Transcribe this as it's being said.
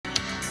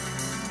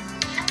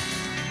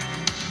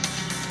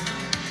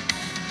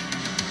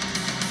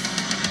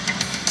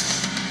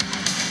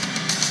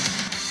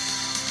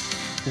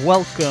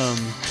Welcome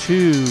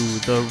to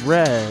the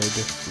Red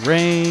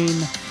Rain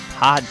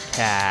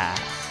Podcast.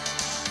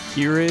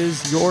 Here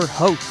is your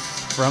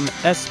host from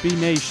SB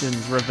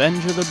Nation's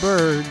Revenge of the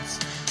Birds,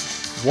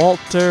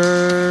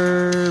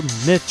 Walter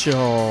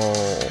Mitchell.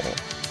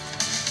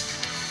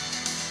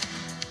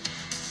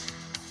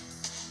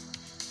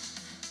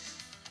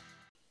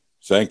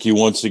 Thank you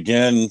once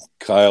again,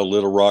 Kyle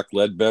Little Rock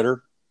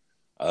Ledbetter.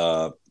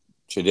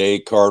 Today,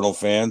 Cardinal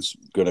fans,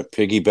 going to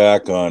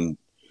piggyback on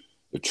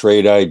the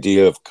trade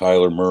idea of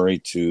Kyler Murray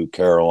to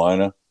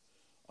Carolina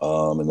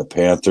and the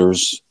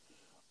Panthers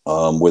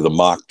with a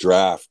mock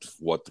draft,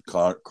 what the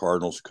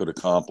Cardinals could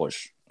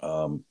accomplish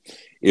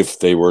if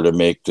they were to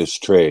make this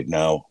trade.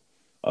 Now,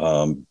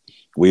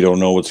 we don't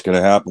know what's going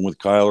to happen with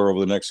Kyler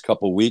over the next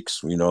couple of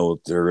weeks. We know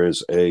that there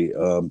is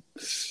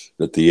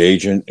that the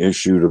agent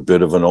issued a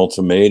bit of an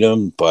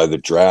ultimatum by the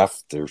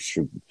draft. There's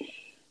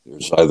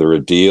either a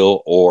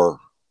deal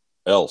or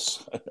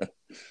else.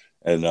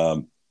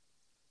 And,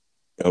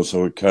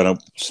 so we're kind of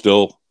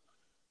still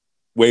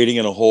waiting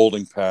in a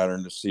holding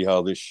pattern to see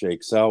how this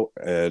shakes out.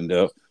 And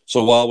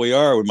so while we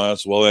might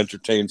as well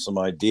entertain some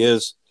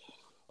ideas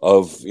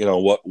of,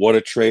 what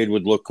a trade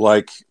would look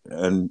like.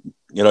 And,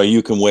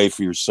 you can weigh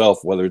for yourself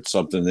whether it's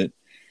something that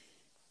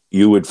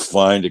you would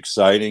find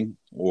exciting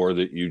or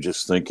that you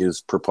just think is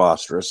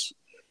preposterous.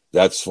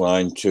 That's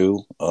fine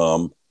too.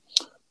 But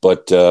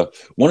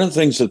one of the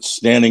things that's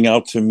standing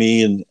out to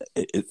me, and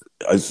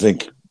I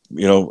think,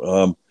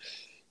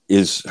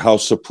 is how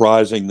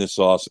surprising this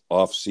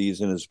off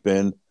season has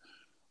been.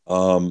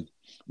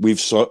 We've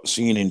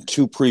seen in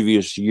two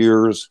previous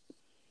years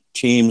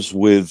teams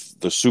with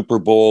the Super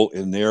Bowl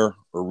in their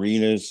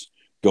arenas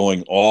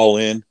going all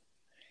in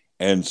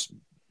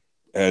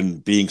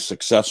and being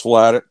successful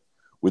at it,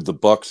 with the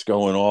Bucs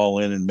going all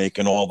in and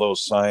making all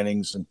those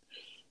signings and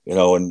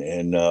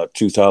in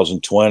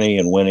 2020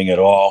 and winning it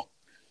all,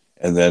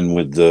 and then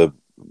with the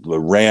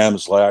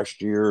Rams last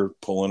year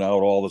pulling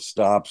out all the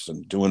stops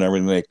and doing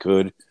everything they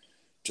could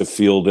to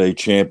field a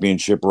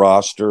championship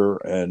roster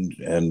and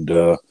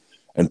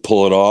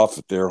pull it off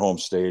at their home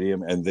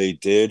stadium, and they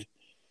did.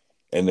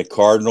 And the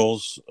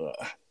Cardinals,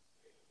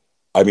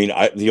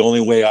 the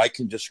only way I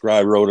can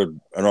describe, wrote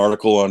an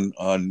article on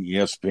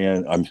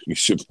ESPN.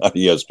 Not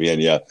ESPN,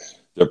 yeah.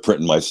 They're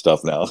printing my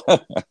stuff now.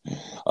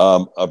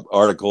 An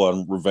article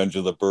on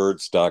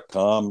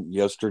RevengeOfTheBirds.com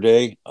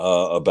yesterday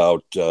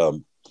about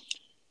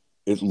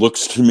it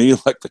looks to me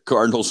like the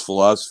Cardinals'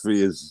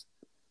 philosophy is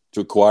to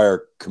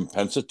acquire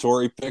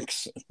compensatory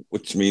picks,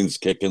 which means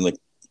kicking the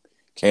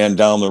can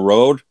down the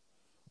road.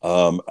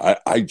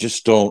 I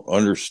just don't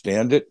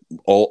understand it,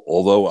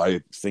 although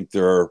I think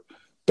there are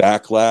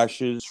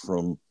backlashes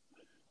from,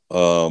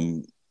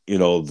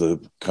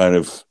 the kind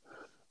of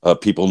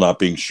people not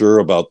being sure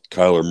about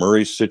Kyler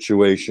Murray's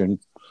situation.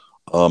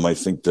 I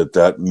think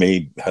that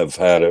may have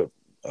had a,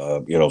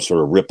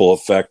 sort of ripple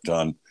effect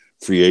on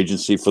free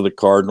agency for the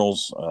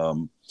Cardinals.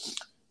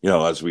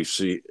 As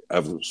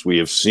we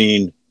have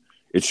seen,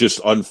 it's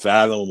just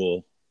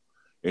unfathomable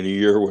in a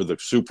year where the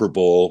Super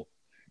Bowl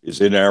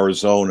is in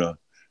Arizona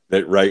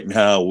that right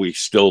now we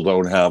still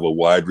don't have a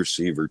wide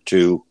receiver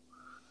two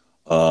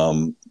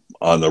on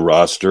the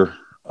roster.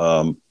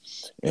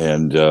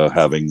 And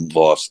having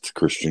lost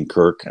Christian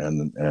Kirk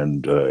and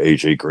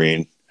AJ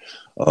Green,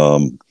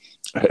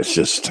 it's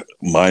just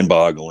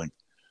mind-boggling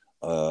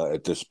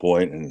at this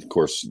point. And of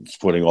course, it's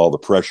putting all the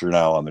pressure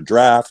now on the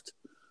draft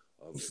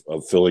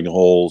of filling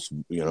holes,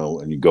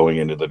 and going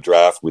into the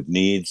draft with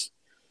needs.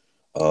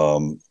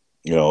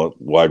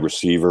 Wide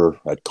receiver,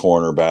 at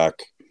cornerback,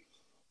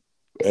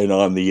 and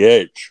on the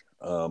edge.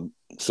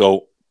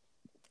 So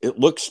it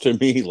looks to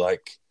me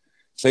like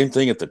same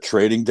thing at the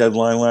trading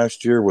deadline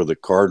last year, where the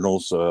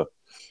Cardinals, a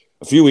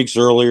few weeks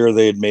earlier,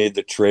 they had made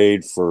the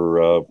trade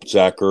for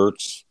Zach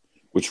Ertz,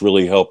 which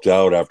really helped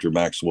out after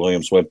Max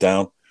Williams went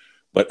down.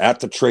 But at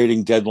the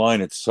trading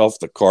deadline itself,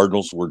 the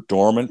Cardinals were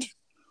dormant,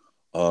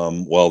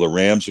 while the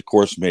Rams, of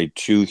course, made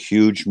two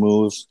huge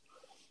moves.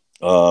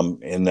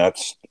 And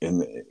that's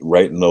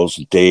right in those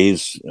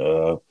days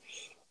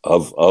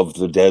of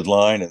the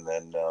deadline. And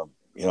then,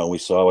 we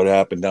saw what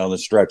happened down the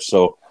stretch.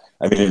 So,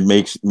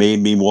 it made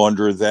me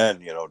wonder then,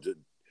 do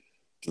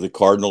the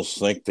Cardinals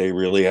think they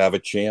really have a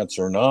chance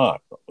or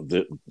not?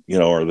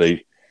 Are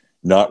they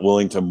not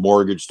willing to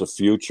mortgage the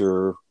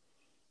future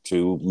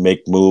to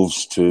make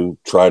moves to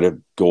try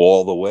to go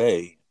all the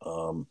way?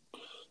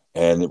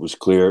 And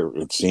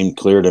it seemed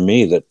clear to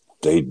me that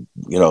they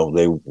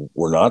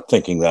were not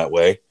thinking that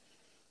way.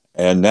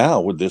 And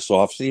now with this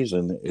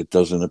offseason, it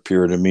doesn't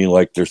appear to me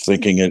like they're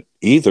thinking it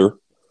either.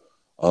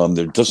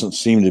 There doesn't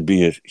seem to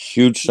be a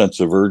huge sense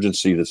of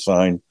urgency to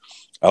sign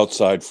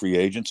outside free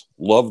agents.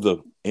 Love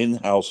the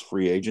in-house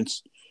free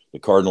agents the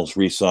Cardinals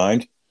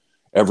re-signed,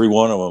 every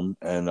one of them,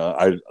 and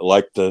I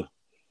like the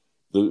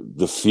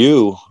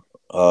few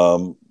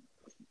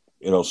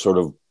sort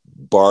of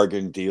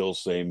bargain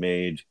deals they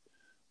made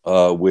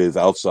with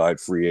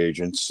outside free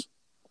agents,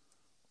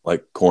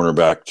 like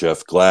cornerback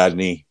Jeff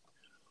Gladney.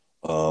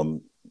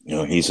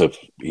 He's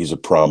a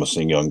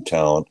promising young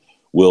talent.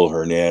 Will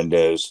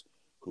Hernandez,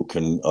 who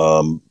can,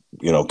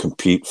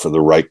 compete for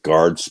the right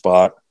guard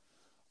spot.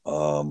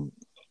 And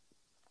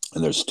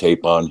there's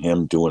tape on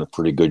him doing a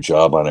pretty good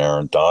job on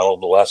Aaron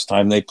Donald the last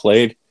time they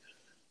played.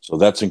 So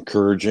that's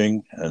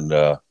encouraging. And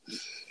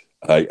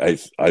I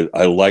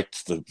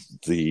liked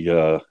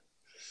the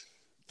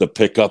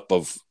pickup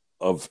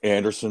of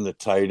Anderson, the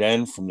tight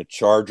end from the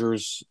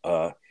Chargers.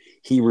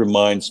 He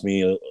reminds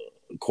me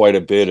quite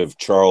a bit of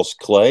Charles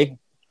Clay,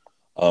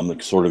 the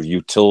sort of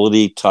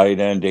utility tight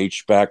end,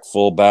 H-back,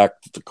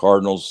 fullback that the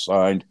Cardinals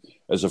signed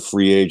as a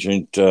free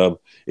agent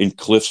in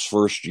Cliff's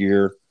first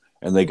year.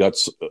 And they got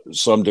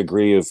some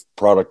degree of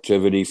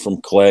productivity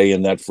from Clay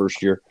in that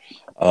first year.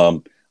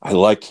 I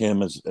like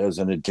him as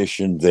an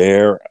addition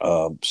there.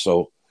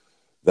 So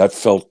that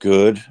felt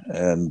good.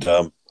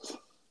 And,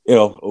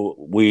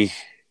 we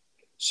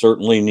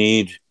certainly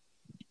need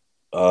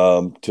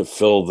to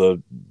fill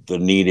the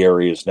need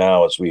areas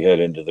now as we head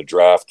into the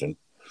draft.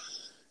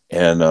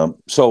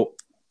 So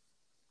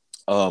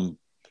one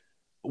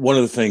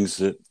of the things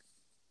that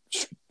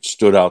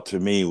stood out to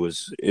me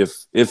was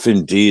if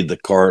indeed the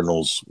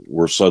Cardinals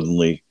were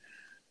suddenly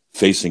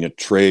facing a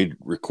trade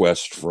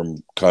request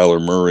from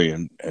Kyler Murray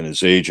and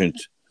his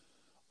agent,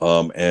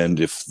 and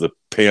if the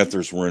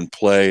Panthers were in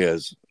play,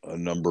 as a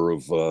number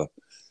of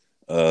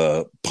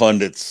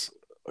pundits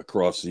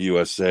across the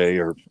USA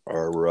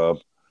are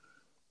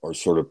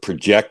sort of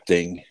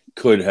projecting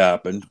could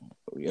happen,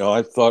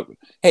 I thought,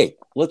 hey,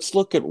 let's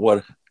look at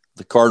what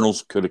the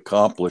Cardinals could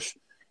accomplish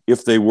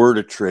if they were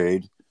to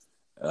trade.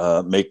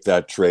 Make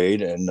that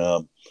trade.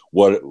 And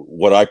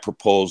what I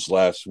proposed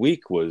last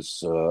week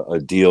was a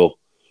deal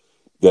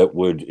that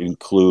would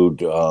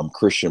include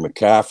Christian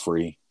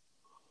McCaffrey,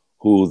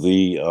 who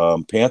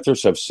the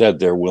Panthers have said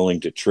they're willing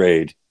to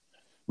trade.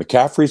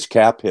 McCaffrey's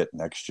cap hit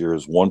next year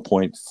is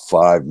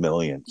 $1.5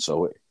 million.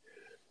 So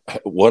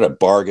what a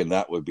bargain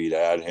that would be to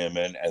add him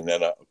in. And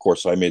then, of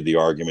course, I made the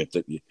argument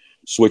that you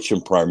switch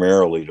him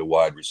primarily to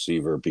wide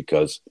receiver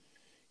because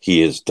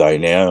he is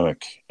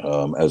dynamic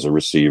as a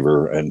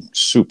receiver and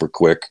super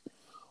quick.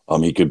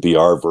 He could be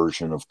our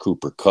version of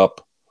Cooper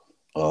Kupp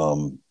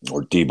or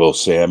Deebo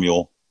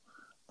Samuel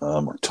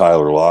or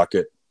Tyler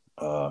Lockett.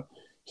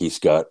 He's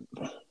got,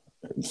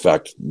 in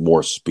fact,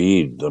 more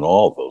speed than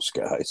all of those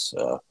guys.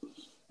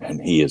 And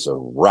he is a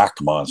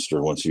rack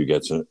monster once you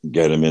get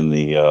him in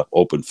the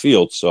open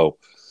field. So,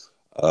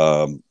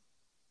 the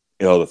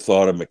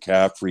thought of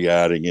McCaffrey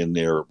adding in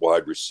there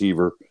wide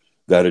receiver,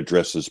 that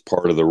addresses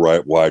part of the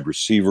right wide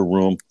receiver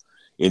room.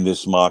 In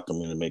this mock, I'm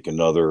going to make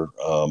another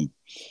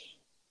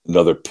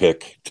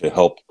pick to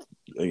help,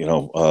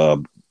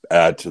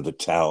 add to the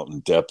talent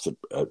and depth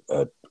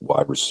at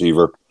wide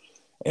receiver.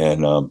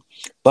 And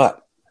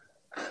but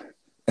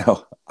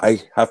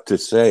I have to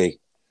say,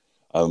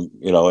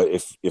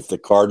 if the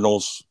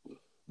Cardinals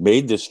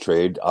made this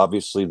trade,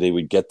 obviously they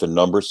would get the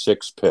number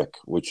 6 pick,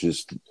 which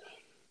is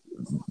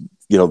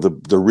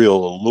the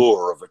real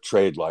allure of a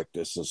trade like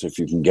this is if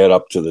you can get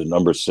up to the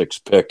number 6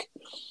 pick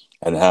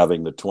and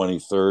having the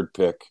 23rd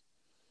pick.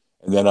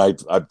 And then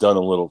I've done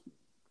a little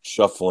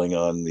shuffling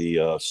on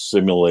the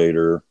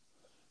simulator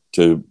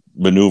to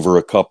maneuver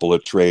a couple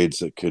of trades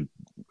that could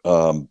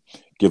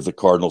give the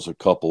Cardinals a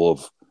couple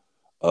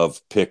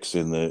of picks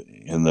in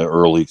the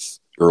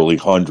early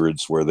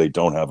hundreds where they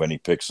don't have any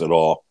picks at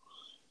all.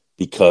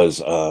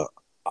 Because I'll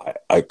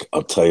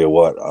tell you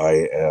what,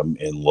 I am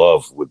in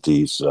love with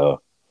these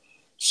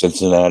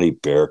Cincinnati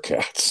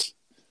Bearcats.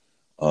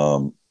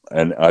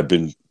 And I've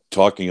been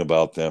talking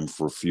about them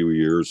for a few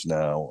years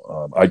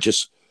now.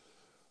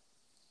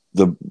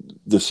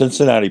 The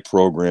Cincinnati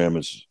program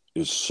is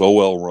so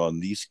well run.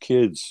 These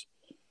kids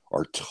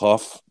are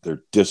tough.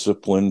 They're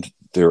disciplined.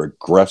 They're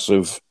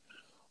aggressive.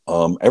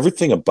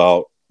 Everything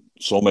about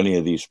so many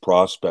of these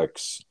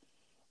prospects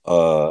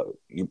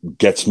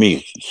gets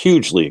me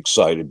hugely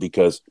excited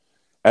because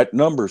at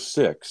number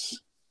 6,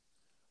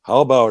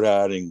 how about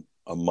adding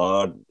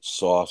Ahmad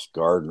Sauce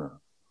Gardner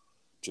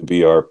to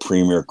be our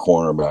premier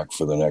cornerback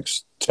for the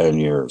next 10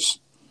 years?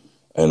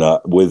 And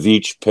with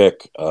each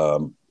pick,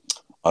 I'm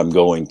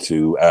going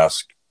to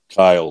ask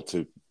Kyle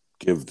to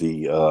give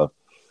the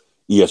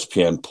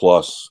ESPN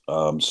Plus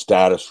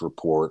status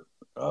report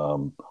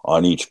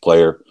on each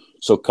player.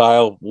 So,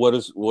 Kyle, what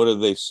do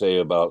they say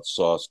about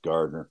Sauce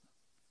Gardner?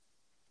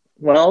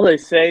 Well, they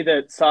say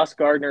that Sauce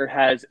Gardner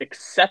has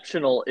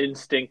exceptional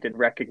instinct and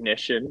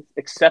recognition,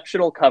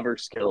 exceptional cover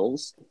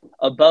skills,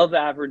 above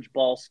average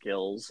ball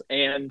skills,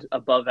 and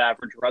above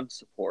average run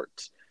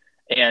support.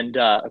 And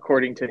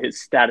according to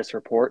his status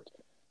report,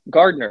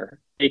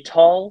 Gardner, a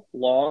tall,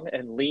 long,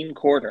 and lean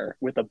corner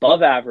with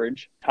above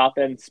average top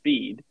end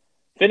speed,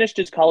 finished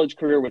his college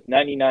career with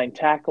 99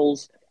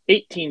 tackles,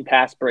 18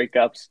 pass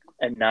breakups,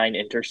 and 9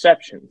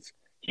 interceptions.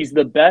 He's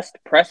the best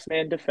press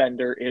man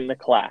defender in the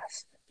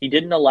class. He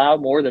didn't allow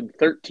more than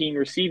 13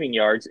 receiving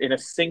yards in a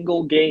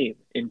single game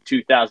in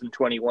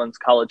 2021's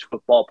college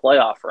football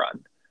playoff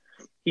run.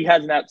 He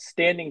has an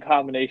outstanding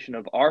combination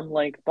of arm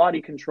length,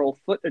 body control,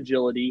 foot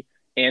agility,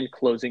 and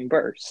closing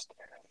burst.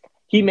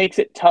 He makes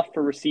it tough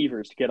for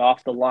receivers to get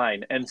off the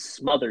line and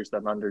smothers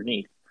them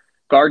underneath.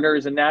 Gardner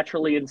is a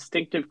naturally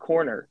instinctive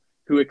corner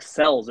who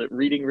excels at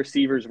reading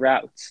receivers'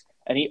 routes,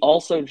 and he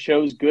also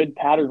shows good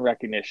pattern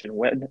recognition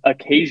when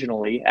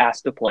occasionally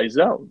asked to play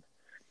zone.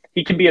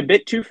 He can be a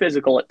bit too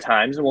physical at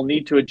times and will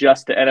need to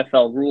adjust to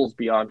NFL rules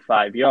beyond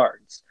 5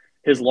 yards.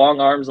 His long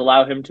arms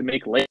allow him to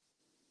make late.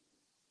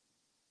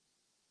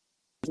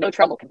 No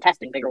trouble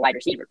contesting bigger wide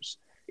receivers.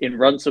 In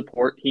run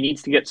support, he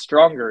needs to get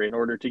stronger in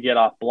order to get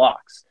off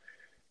blocks,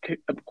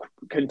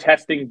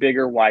 contesting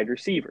bigger wide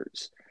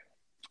receivers.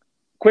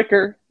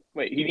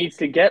 He needs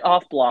to get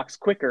off blocks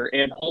quicker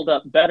and hold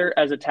up better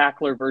as a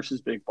tackler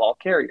versus big ball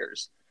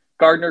carriers.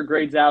 Gardner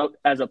grades out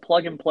as a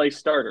plug-and-play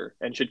starter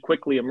and should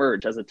quickly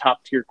emerge as a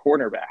top-tier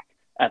cornerback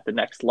at the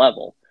next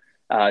level.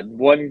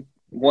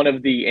 One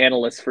of the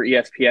analysts for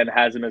ESPN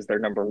has him as their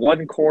number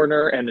 1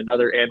 corner, and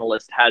another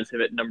analyst has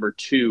him at number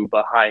 2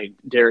 behind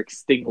Derek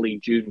Stingley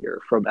Jr.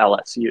 from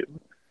LSU.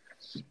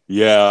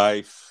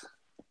 Yeah,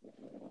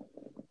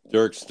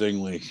 Derek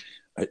Stingley.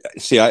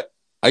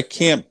 I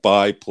can't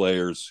buy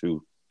players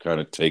who kind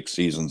of take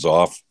seasons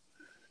off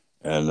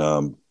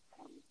and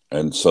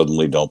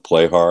suddenly don't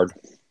play hard.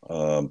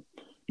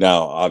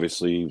 Now,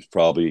 obviously, he was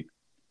probably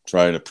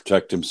trying to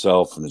protect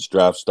himself and his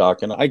draft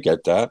stock, and I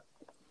get that.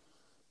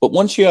 But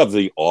once you have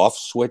the off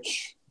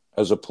switch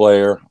as a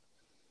player,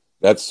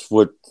 that's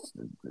what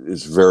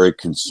is very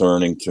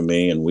concerning to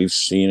me. And we've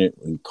seen it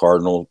in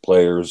Cardinal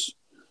players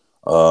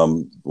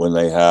when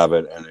they have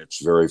it, and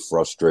it's very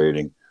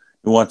frustrating.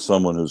 You want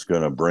someone who's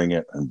going to bring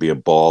it and be a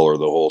baller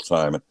the whole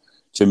time. And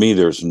to me,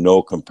 there's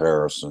no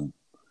comparison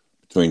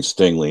between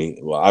Stingley.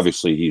 Well,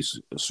 obviously,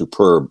 he's a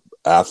superb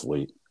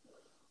athlete,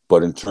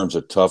 but in terms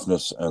of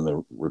toughness and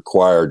the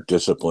required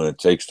discipline it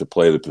takes to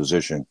play the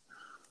position,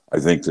 I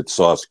think that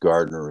Sauce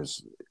Gardner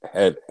is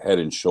head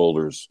and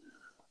shoulders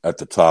at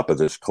the top of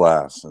this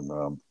class. And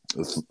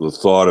the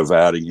thought of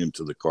adding him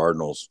to the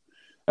Cardinals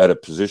at a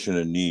position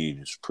of need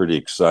is pretty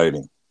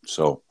exciting.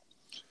 So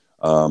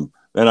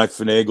then I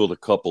finagled a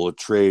couple of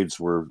trades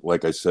where,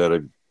 like I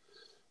said,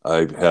 I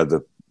had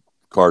the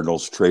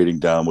Cardinals trading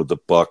down with the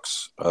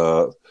Bucks,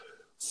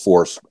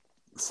 four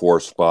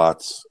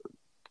spots,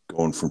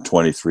 going from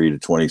 23 to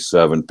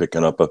 27,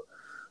 picking up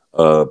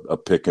a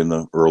pick in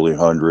the early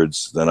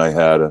hundreds. Then I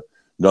had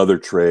another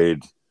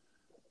trade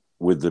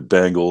with the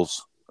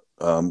Bengals,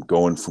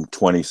 going from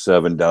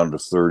 27 down to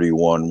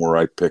 31, where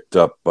I picked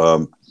up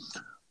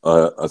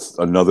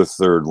another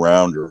third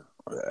rounder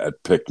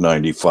at pick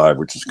 95,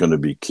 which is going to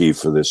be key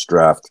for this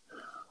draft,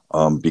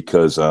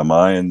 because I'm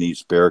eyeing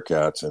these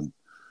Bearcats. And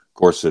of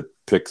course, at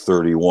pick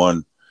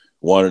 31,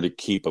 wanted to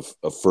keep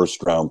a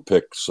first round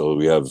pick. So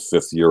we have a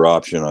 5th-year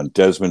option on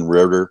Desmond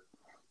Ridder,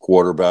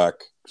 quarterback,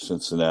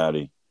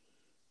 Cincinnati.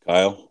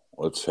 Kyle,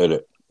 let's hit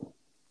it.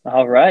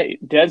 All right.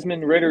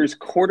 Desmond Ridder's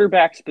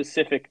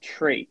quarterback-specific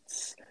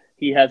traits.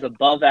 He has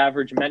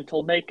above-average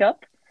mental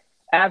makeup,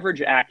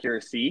 average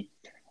accuracy,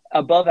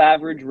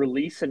 above-average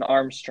release and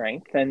arm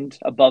strength, and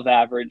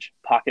above-average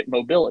pocket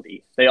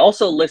mobility. They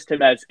also list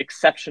him as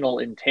exceptional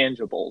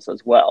intangibles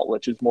as well,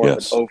 which is more of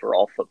an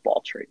overall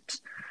football trait.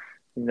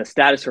 In the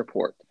status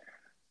report,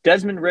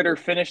 Desmond Ridder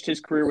finished his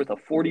career with a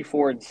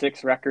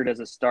 44-6 record as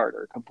a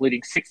starter,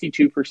 completing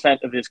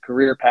 62% of his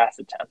career pass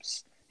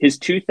attempts. His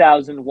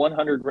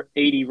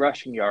 2,180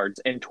 rushing yards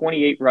and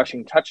 28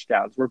 rushing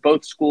touchdowns were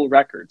both school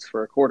records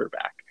for a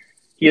quarterback.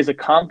 He has a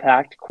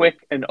compact,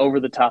 quick, and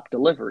over-the-top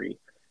delivery.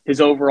 His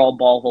overall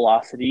ball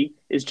velocity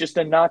is just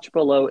a notch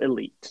below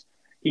elite.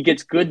 He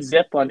gets good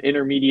zip on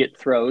intermediate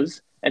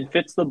throws and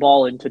fits the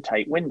ball into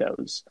tight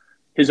windows.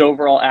 His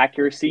overall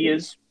accuracy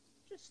is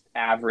just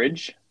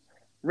average.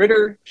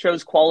 Ridder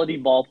shows quality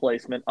ball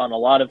placement on a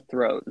lot of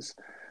throws,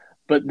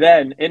 but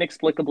then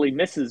inexplicably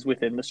misses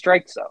within the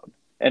strike zone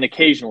and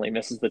occasionally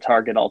misses the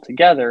target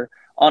altogether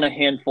on a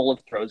handful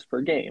of throws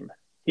per game.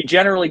 He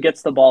generally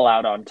gets the ball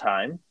out on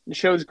time and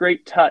shows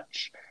great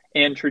touch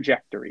and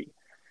trajectory.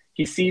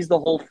 He sees the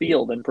whole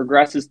field and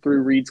progresses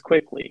through reads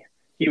quickly.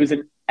 He was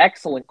an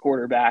excellent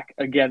quarterback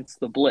against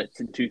the blitz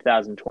in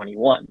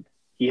 2021.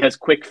 He has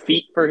quick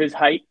feet for his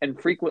height and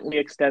frequently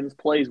extends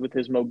plays with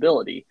his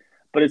mobility,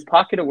 but his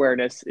pocket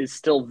awareness is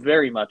still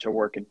very much a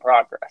work in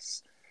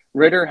progress.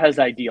 Ridder has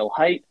ideal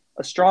height,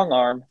 a strong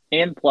arm,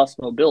 and plus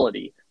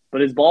mobility,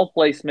 but his ball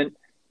placement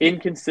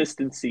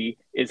inconsistency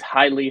is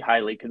highly,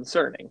 highly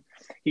concerning.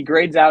 He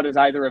grades out as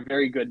either a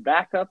very good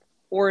backup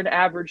or an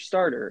average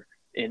starter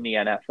in the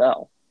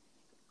NFL.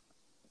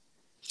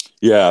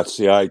 Yeah,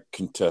 see, I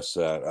contest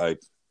that.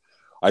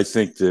 I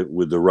think that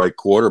with the right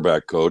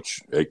quarterback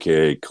coach,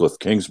 a.k.a. Cliff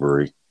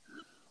Kingsbury,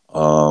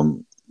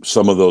 some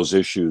of those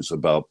issues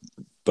about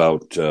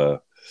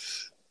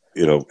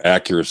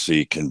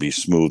accuracy can be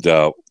smoothed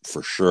out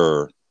for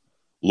sure.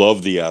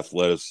 Love the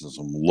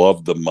athleticism,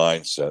 love the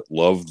mindset,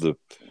 love the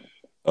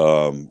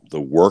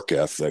work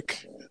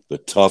ethic, the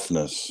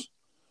toughness.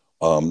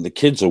 The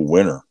kid's a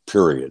winner,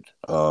 period.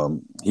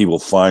 He will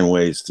find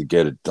ways to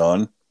get it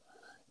done.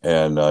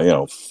 And,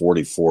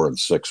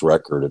 44-6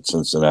 record at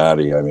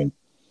Cincinnati. I mean,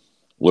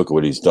 look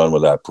what he's done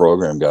with that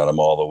program. Got him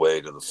all the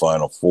way to the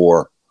Final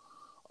Four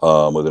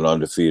with an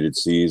undefeated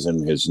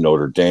season. His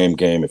Notre Dame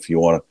game, if you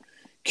want to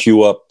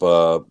cue up,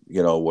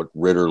 what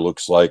Ritter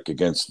looks like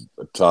against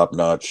a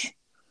top-notch,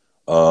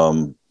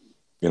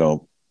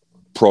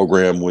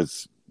 program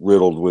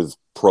riddled with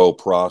pro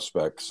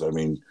prospects. I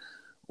mean,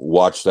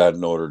 watch that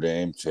Notre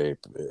Dame tape.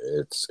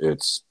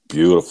 It's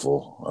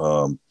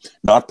beautiful.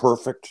 Not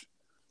perfect.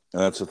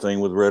 And that's the thing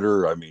with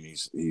Ritter. I mean,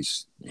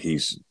 he's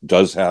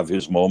does have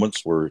his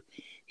moments where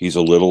he's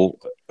a little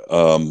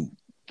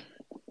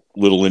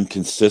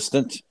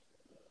inconsistent,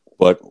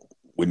 but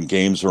when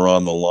games are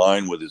on the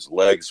line with his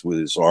legs, with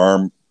his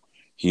arm,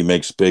 he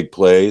makes big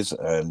plays.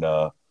 And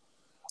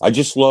I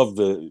just love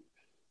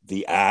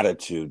the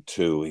attitude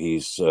too.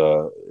 He's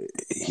a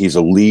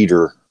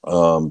leader,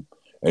 and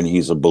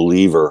he's a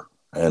believer.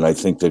 And I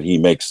think that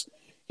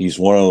he's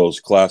one of those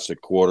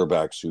classic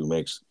quarterbacks who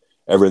makes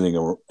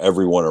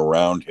everyone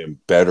around him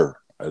better,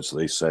 as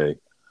they say.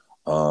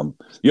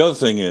 The other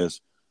thing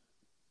is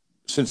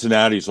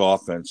Cincinnati's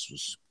offense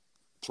was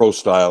pro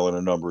style in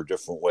a number of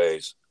different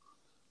ways,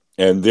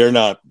 and they're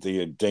not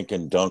the dink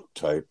and dunk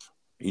type.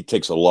 He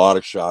takes a lot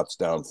of shots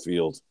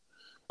downfield,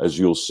 as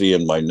you'll see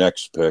in my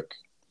next pick.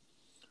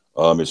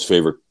 His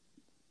favorite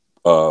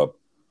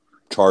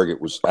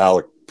target was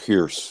Alec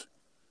Pierce,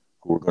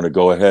 who we're going to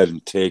go ahead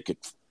and take at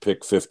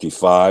pick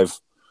 55,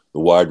 the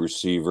wide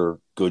receiver,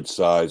 good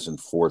size and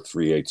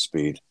 4.38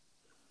 speed.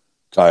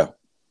 Kyle.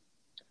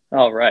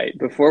 All right.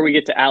 Before we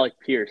get to Alec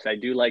Pierce, I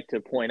do like to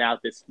point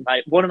out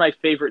one of my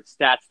favorite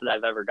stats that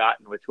I've ever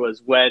gotten, which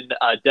was when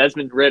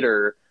Desmond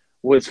Ritter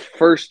was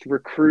first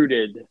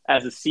recruited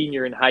as a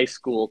senior in high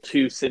school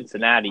to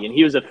Cincinnati, and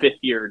he was a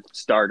fifth-year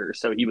starter,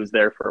 so he was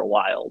there for a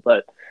while.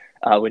 But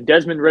when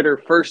Desmond Ritter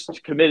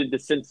first committed to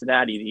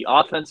Cincinnati, the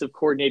offensive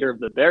coordinator of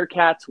the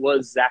Bearcats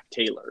was Zach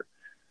Taylor,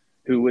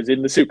 who was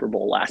in the Super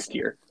Bowl last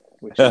year,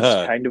 which is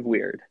kind of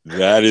weird.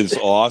 That is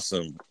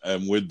awesome.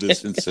 And with the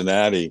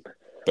Cincinnati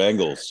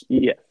Bengals.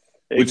 Yeah.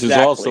 Exactly. Which is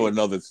also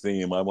another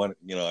theme. I want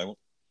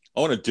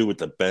to do what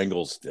the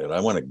Bengals did.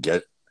 I want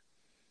to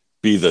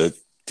be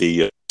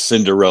the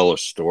Cinderella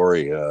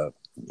story,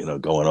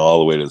 going all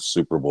the way to the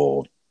Super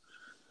Bowl.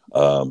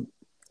 And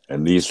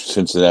these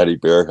Cincinnati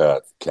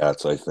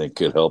Bearcats, I think,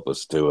 could help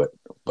us do it.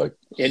 But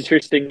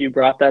interesting you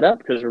brought that up,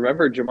 because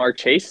remember, Jamar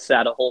Chase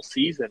sat a whole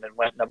season and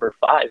went number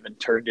 5 and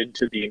turned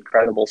into the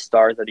incredible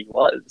star that he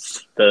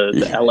was. The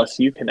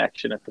LSU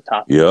connection at the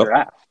top of the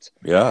draft.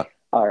 Yeah.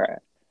 All right.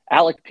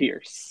 Alec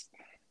Pierce.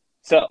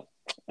 So,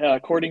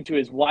 according to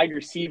his wide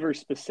receiver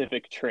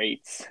specific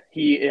traits,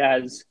 he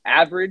has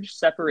average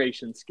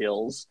separation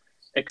skills,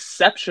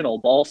 exceptional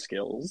ball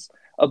skills,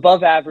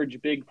 above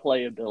average big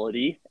play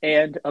ability,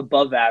 and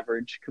above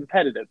average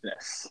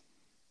competitiveness.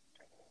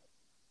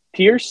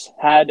 Pierce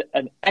has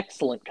an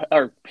excellent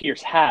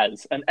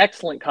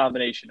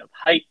combination of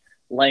height,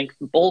 length,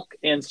 bulk,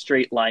 and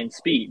straight line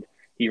speed.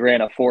 He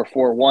ran a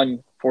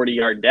 4.41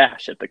 40-yard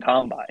dash at the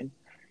combine.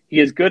 He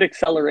has good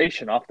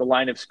acceleration off the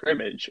line of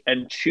scrimmage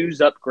and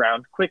chews up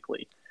ground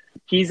quickly.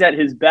 He's at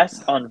his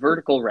best on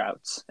vertical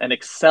routes and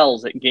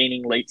excels at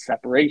gaining late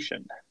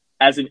separation.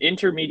 As an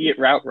intermediate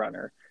route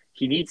runner,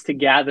 he needs to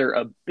gather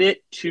a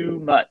bit too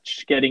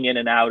much getting in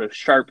and out of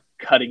sharp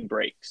cutting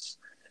breaks.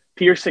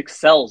 Pierce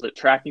excels at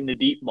tracking the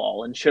deep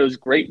ball and shows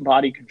great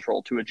body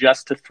control to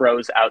adjust to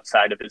throws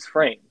outside of his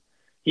frame.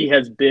 He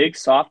has big,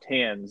 soft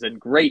hands and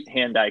great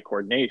hand-eye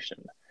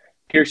coordination.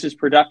 Pierce's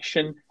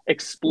production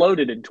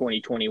exploded in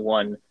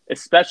 2021,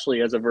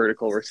 especially as a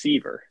vertical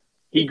receiver.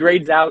 He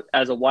grades out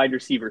as a wide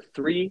receiver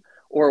 3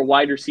 or a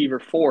wide receiver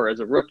 4 as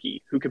a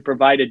rookie, who can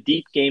provide a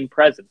deep game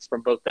presence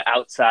from both the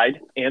outside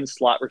and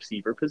slot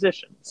receiver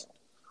positions.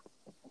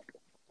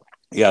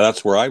 Yeah,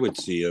 that's where I would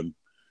see him,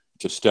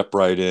 to step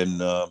right in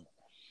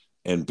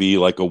and be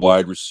like a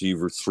wide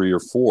receiver 3 or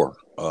 4,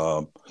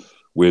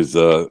 with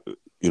of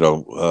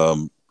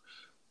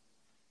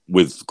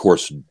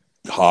course,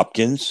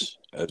 Hopkins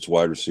as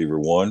wide receiver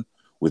 1,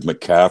 with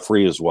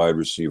McCaffrey as wide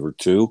receiver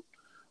 2,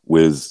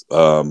 with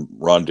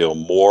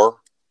Rondale Moore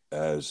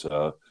as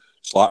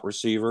slot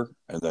receiver,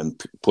 and then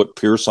put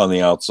Pierce on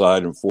the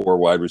outside and 4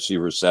 wide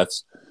receiver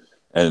sets,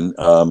 and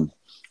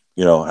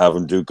have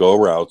him do go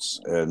routes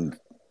and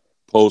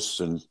posts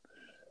and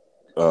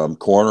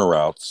corner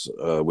routes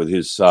with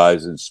his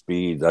size and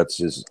speed. That's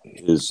his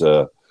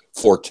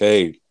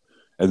forte.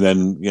 And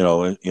then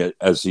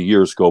as the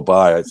years go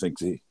by, I think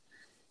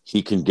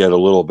he can get a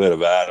little bit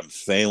of Adam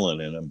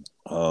Thielen in him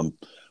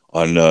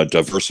on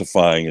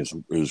diversifying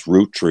his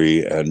route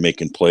tree and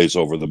making plays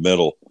over the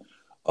middle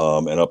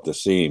and up the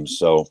seams.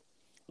 So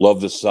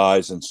love the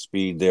size and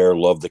speed there.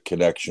 Love the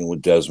connection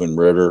with Desmond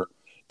Ritter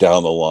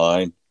down the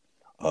line.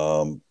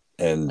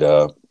 And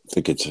I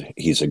think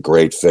he's a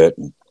great fit.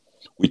 And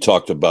we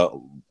talked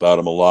about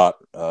him a lot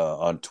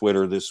on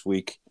Twitter this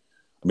week.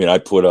 I mean, I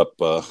put up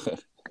a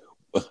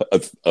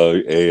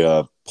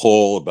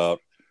poll about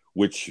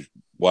which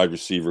wide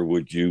receiver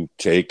would you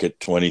take at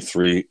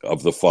 23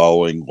 of the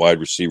following wide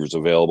receivers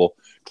available.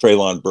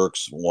 Treylon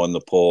Burks won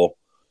the poll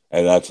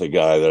and that's a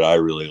guy that I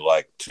really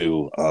like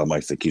too. I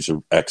think he's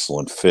an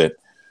excellent fit,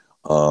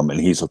 and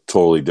he's a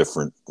totally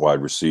different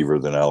wide receiver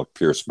than Alec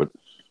Pierce. But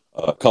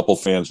a couple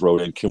fans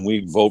wrote in, "Can we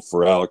vote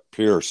for Alec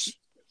Pierce?"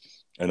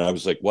 And I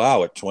was like,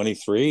 "Wow, at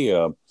 23,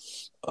 I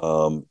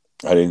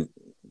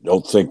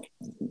don't think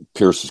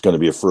Pierce is going to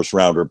be a first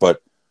rounder,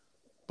 but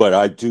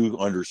I do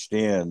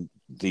understand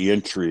the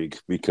intrigue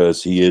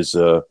because he's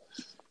a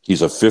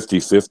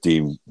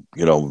 50-50,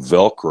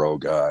 Velcro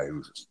guy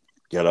who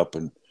get up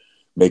and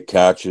make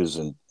catches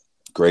and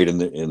great in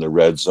the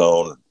red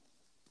zone.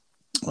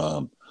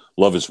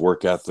 Love his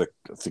work ethic.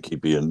 I think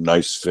he'd be a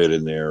nice fit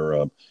in there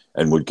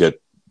and would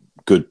get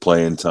good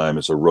playing time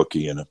as a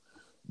rookie in a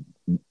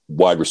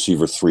wide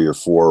receiver 3 or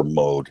 4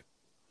 mode.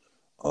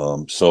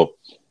 So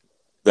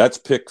that's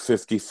pick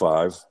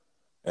 55.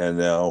 And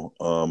now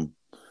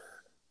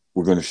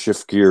we're going to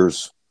shift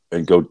gears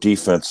and go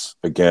defense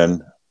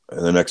again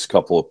in the next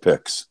couple of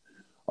picks.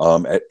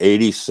 At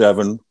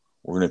 87,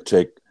 we're going to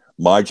take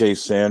Myjai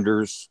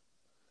Sanders,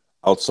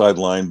 outside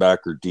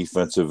linebacker,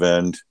 defensive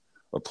end,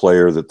 a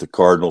player that the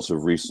Cardinals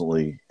have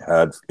recently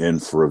had in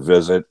for a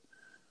visit.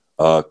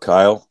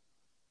 Kyle,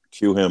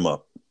 cue him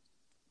up.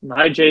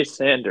 Myjai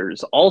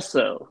Sanders,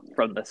 also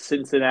from the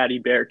Cincinnati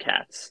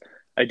Bearcats.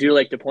 I do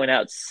like to point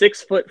out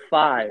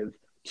 6'5",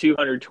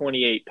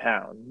 228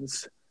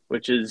 pounds,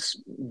 which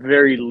is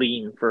very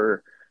lean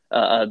for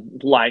a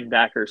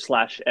linebacker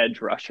 / edge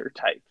rusher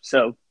type.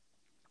 So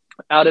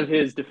out of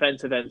his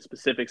defensive end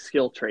specific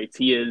skill traits,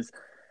 he is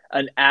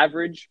an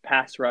average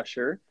pass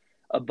rusher,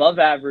 above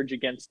average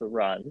against the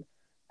run,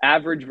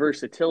 average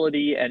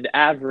versatility, and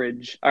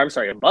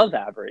above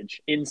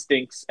average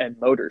instincts and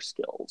motor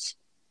skills.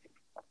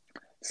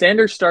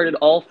 Sanders started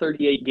all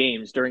 38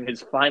 games during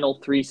his final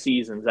 3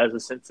 seasons as a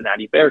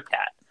Cincinnati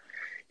Bearcat.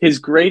 His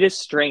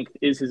greatest strength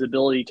is his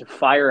ability to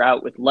fire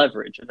out with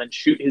leverage and then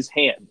shoot his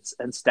hands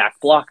and stack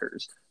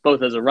blockers,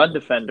 both as a run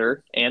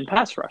defender and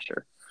pass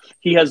rusher.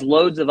 He has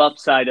loads of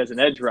upside as an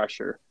edge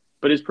rusher,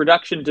 but his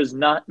production does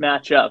not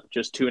match up,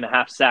 just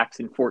 2.5 sacks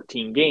in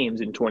 14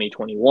 games in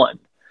 2021.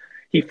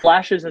 He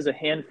flashes as a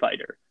hand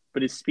fighter,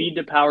 but his speed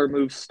to power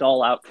moves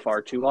stall out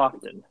far too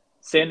often.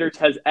 Sanders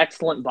has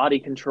excellent body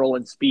control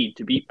and speed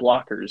to beat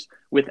blockers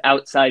with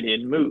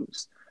outside-in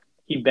moves.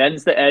 He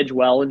bends the edge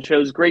well and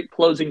shows great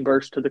closing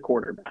burst to the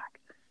quarterback.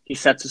 He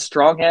sets a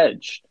strong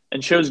edge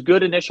and shows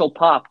good initial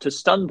pop to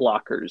stun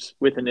blockers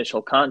with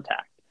initial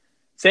contact.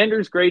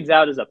 Sanders grades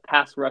out as a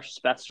pass rush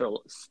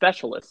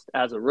specialist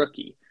as a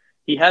rookie.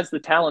 He has the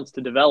talents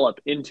to develop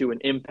into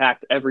an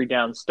impact every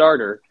down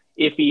starter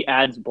if he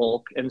adds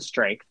bulk and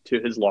strength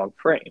to his long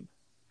frame.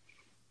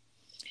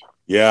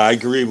 Yeah, I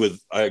agree with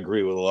a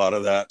lot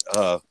of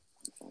that.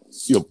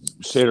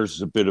 Sanders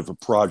is a bit of a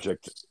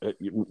project.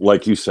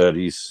 Like you said,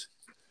 he's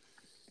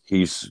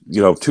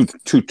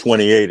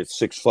 228 at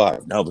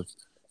 6'5". Now the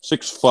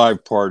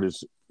 6'5" part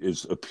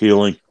is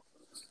appealing.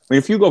 I mean,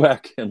 if you go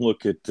back and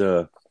look at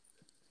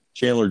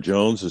Chandler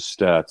Jones's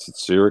stats at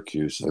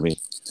Syracuse, I mean,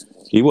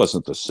 he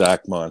wasn't the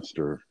sack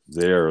monster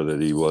there that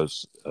he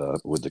was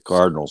with the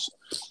Cardinals.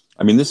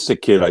 I mean, this is a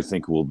kid I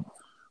think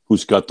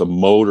who's got the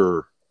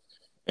motor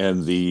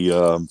and the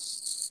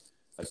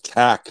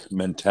attack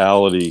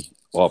mentality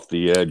off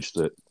the edge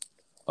that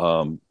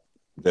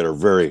are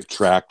very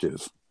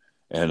attractive,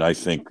 and I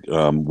think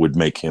would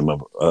make him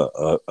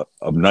a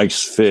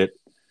nice fit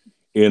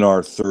in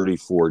our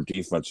 34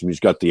 defense. And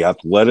he's got the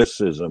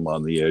athleticism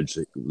on the edge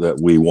that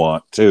we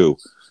want too,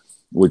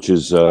 which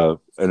is an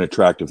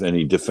attractive, and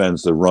he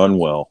defends the run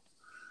well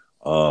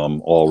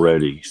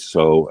already.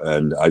 So,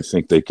 and I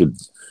think they could,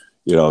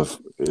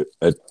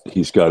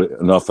 he's got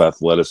enough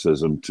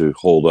athleticism to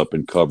hold up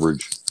in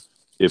coverage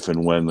if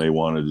and when they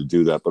wanted to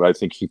do that. But I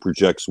think he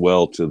projects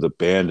well to the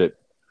bandit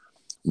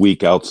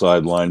weak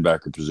outside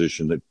linebacker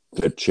position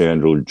that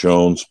Chandler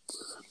Jones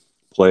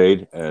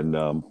played. And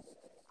I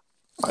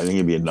think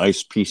it'd be a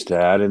nice piece to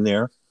add in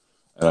there.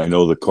 And I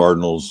know the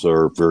Cardinals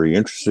are very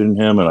interested in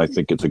him, and I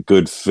think it's a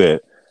good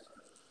fit.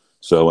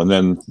 So, and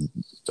then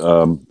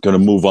going to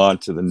move on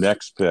to the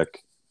next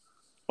pick.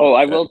 Oh,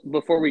 I will.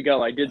 Before we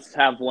go, I did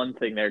have one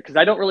thing there because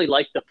I don't really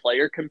like the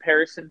player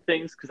comparison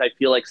things because I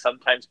feel like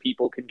sometimes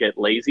people can get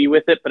lazy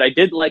with it. But I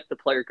did like the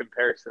player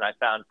comparison I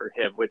found for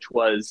him, which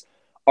was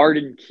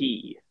Arden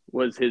Key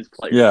was his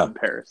player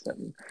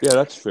comparison. Yeah,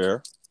 that's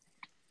fair.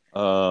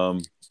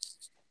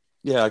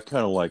 Yeah, I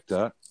kind of like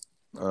that.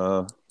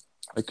 I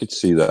could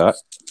see that.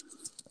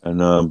 And,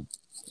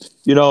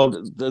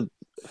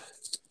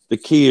 the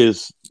key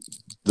is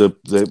the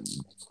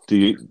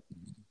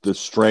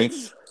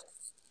strength.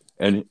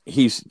 And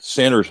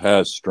Sanders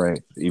has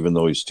strength, even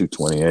though he's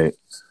 228.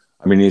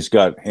 I mean, he's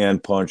got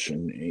hand punch,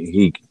 and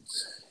he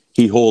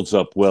holds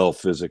up well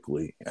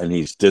physically, and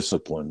he's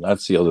disciplined.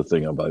 That's the other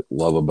thing I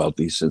love about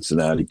these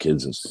Cincinnati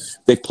kids is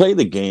they play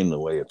the game the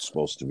way it's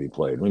supposed to be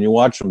played. When you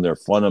watch them, they're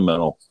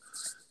fundamental.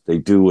 They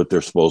do what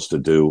they're supposed to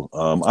do.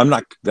 I'm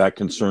not that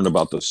concerned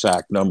about the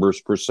sack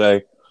numbers per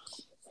se.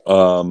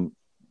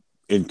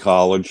 In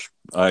college,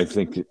 I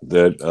think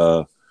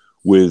that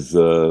with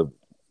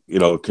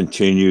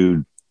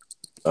continued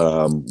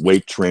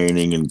weight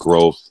training and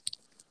growth,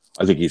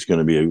 I think he's going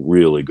to be a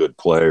really good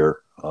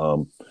player.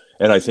 And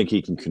I think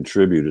he can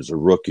contribute as a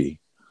rookie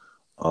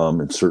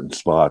in certain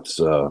spots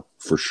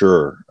for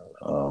sure.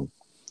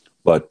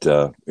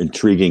 But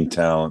intriguing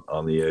talent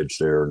on the edge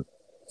there.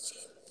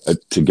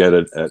 To get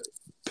it at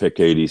pick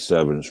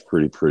 87 is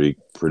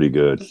pretty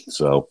good.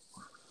 So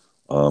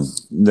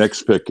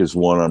next pick is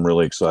one I'm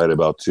really excited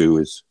about too.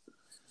 Is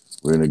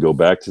we're going to go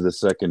back to the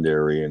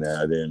secondary and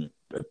add in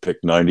at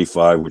pick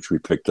 95, which we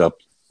picked up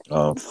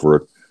for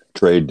a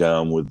trade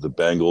down with the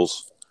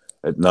Bengals.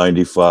 At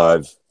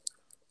 95,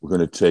 we're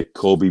going to take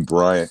Kobe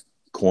Bryant,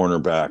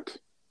 cornerback,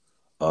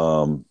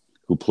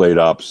 who played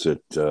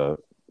opposite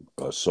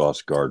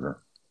Sauce Gardner.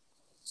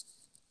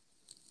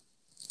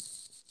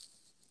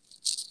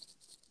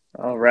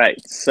 All right.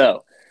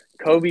 So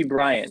Kobe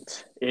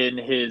Bryant, in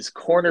his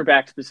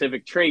cornerback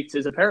specific traits,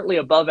 is apparently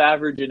above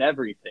average in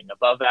everything: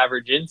 above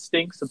average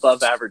instincts,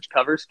 above average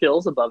cover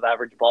skills, above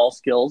average ball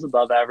skills,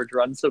 above average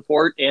run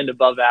support, and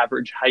above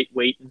average height,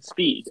 weight, and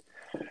speed.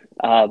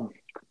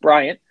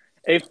 Bryant,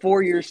 a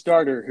 4-year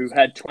starter who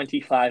had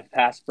 25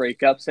 pass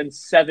breakups and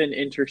 7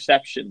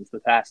 interceptions the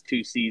past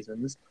 2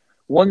 seasons,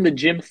 won the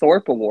Jim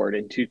Thorpe Award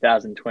in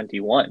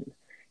 2021.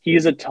 He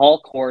is a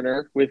tall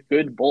corner with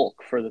good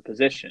bulk for the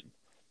position.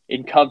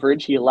 In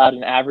coverage, he allowed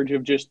an average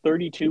of just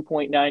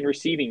 32.9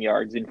 receiving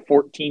yards in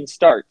 14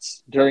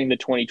 starts during the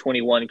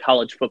 2021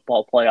 college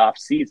football playoff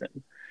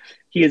season.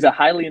 He is a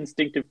highly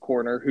instinctive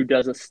corner who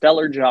does a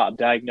stellar job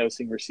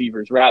diagnosing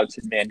receivers' routes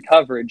in man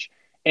coverage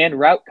and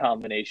route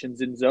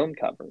combinations in zone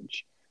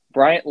coverage.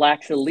 Bryant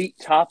lacks elite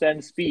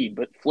top-end speed,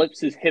 but flips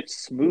his hips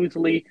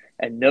smoothly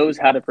and knows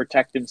how to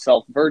protect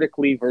himself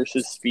vertically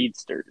versus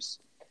speedsters.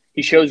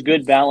 He shows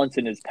good balance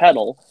in his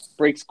pedal,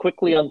 breaks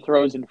quickly on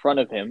throws in front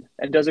of him,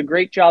 and does a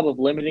great job of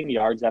limiting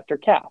yards after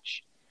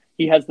catch.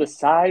 He has the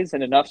size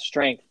and enough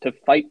strength to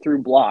fight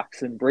through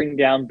blocks and bring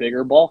down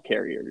bigger ball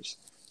carriers.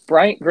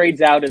 Bryant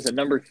grades out as a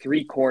number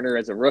 3 corner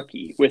as a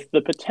rookie, with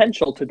the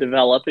potential to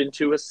develop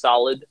into a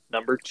solid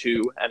number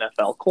 2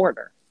 NFL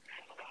corner.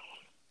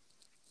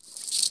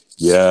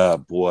 Yeah,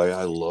 boy,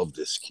 I love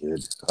this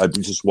kid. I've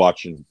been just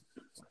watching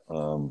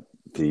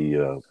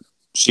the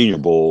Senior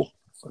Bowl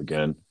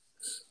again.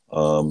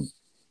 Kind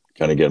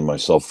of getting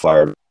myself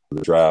fired for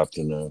the draft,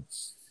 and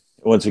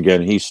once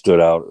again he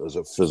stood out as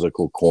a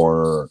physical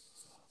corner.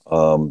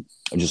 I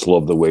just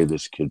love the way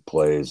this kid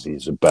plays.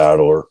 He's a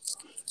battler,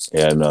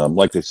 and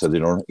like they said,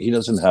 he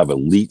doesn't have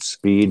elite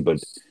speed,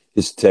 but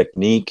his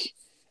technique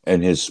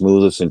and his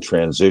smoothness in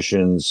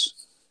transitions,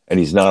 and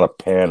he's not a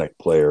panic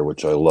player,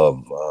 which I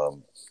love.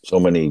 So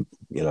many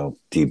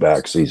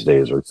D-backs these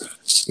days are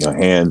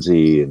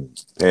handsy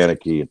and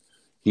panicky, and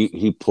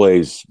he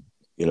plays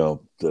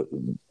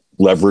the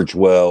leverage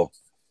well.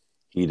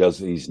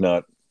 He's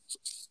not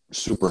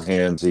super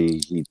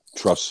handsy. He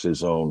trusts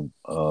his own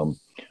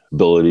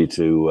ability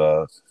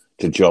to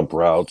jump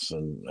routes,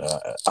 and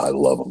I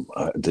love him.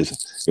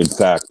 In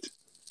fact,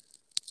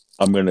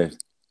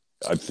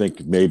 I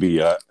think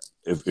maybe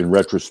if in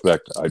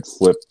retrospect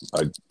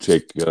I'd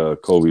take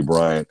Kobe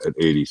Bryant at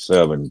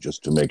 87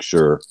 just to make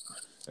sure,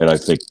 and I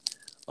think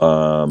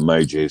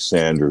Myjai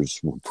Sanders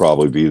will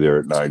probably be there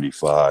at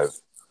 95.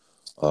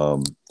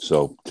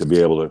 So to be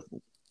able to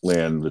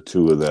land the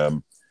two of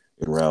them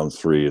in round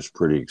 3 is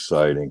pretty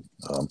exciting,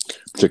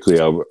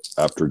 particularly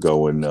after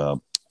going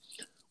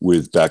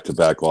with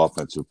back-to-back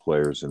offensive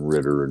players in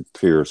Ritter and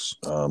Pierce,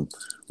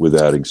 with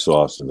adding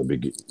Sauce at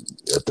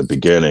the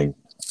beginning.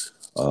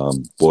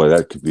 Boy,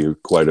 that could be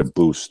quite a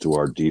boost to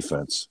our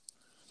defense.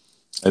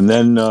 And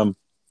then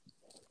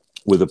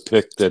with a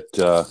pick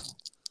that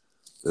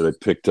I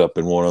picked up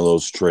in one of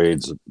those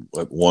trades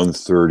at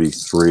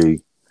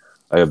 133,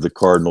 I have the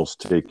Cardinals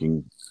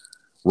taking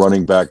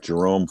running back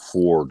Jerome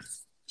Ford,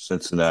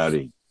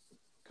 Cincinnati.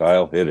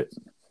 Kyle, hit it.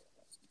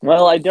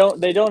 Well,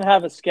 they don't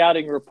have a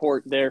scouting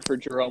report there for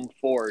Jerome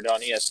Ford on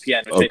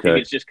ESPN, which I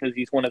think is just because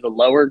he's one of the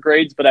lower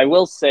grades. But I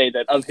will say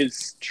that of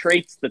his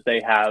traits that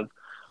they have,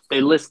 they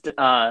list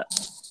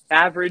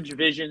average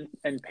vision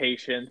and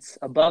patience,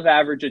 above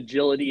average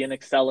agility and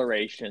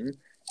acceleration,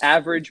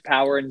 average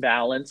power and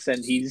balance,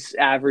 and he's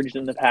averaged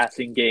in the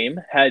passing game,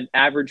 had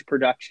average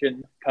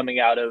production coming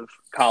out of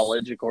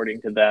college,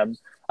 according to them,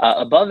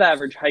 above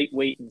average height,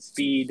 weight, and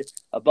speed,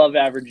 above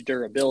average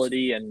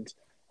durability, and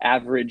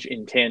average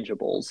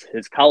intangibles.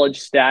 His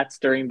college stats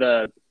during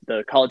the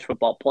college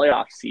football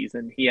playoff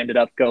season, he ended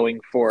up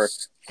going for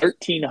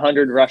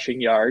 1,300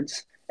 rushing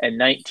yards and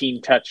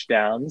 19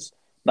 touchdowns.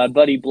 My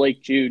buddy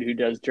Blake Jude, who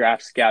does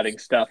draft scouting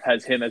stuff,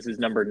 has him as his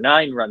number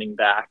 9 running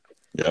back.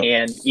 Yep.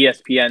 And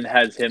ESPN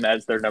has him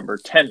as their number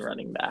 10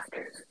 running back.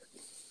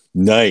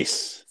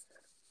 Nice.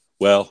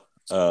 Well,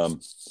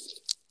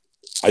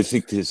 I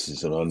think this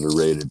is an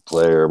underrated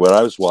player. When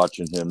I was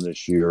watching him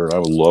this year, and I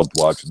loved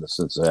watching the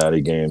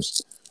Cincinnati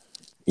games,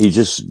 he's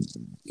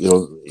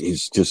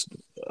just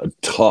a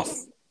tough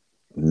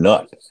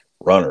nut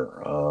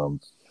runner.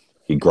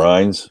 He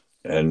grinds,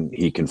 and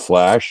he can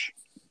flash,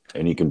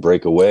 and he can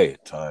break away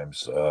at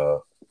times.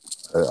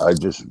 I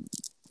just,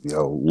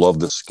 love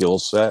the skill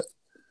set.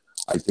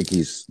 I think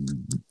he's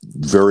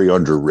very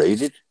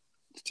underrated,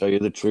 to tell you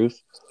the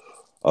truth.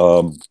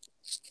 And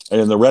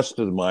in the rest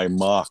of my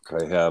mock,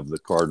 I have the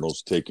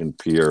Cardinals taking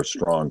Pierre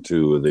Strong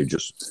too. They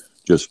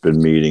just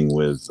been meeting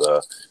with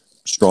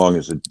Strong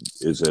is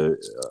a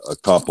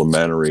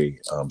complimentary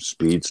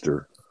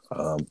speedster.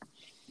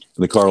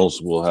 The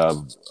Cardinals will have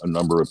a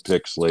number of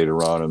picks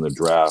later on in the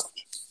draft.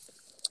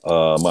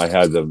 I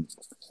had them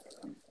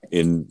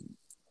in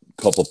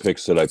a couple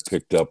picks that I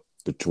picked up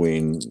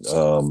between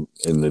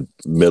in the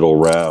middle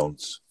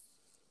rounds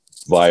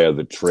via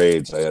the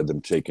trades. I had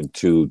them taking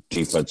two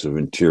defensive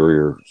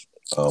interior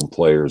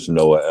players,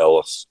 Noah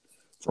Ellis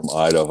from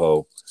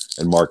Idaho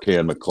and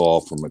Marquand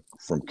McCall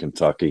from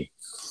Kentucky.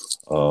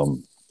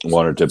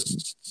 Wanted to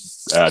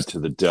add to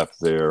the depth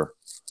there.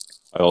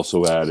 I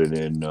also added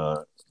in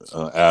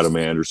Adam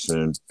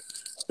Anderson,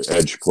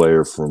 edge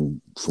player from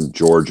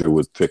Georgia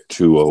with pick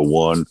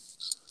 201.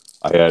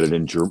 I added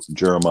in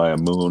Jeremiah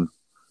Moon,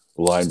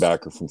 a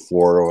linebacker from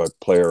Florida,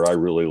 a player I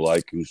really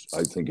like, who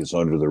I think is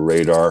under the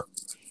radar.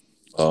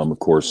 Of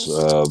course,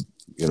 that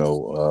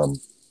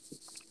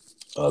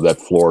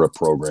Florida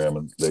program,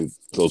 and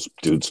those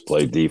dudes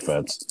play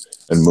defense,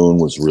 and Moon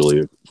was really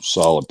a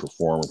solid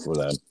performer for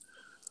them.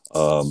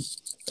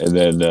 And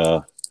then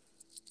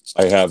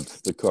I have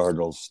the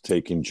Cardinals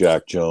taking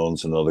Jack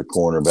Jones, another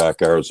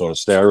cornerback, Arizona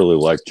State. I really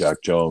like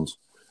Jack Jones.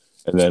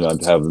 And then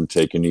I'd have them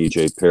taking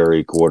E.J.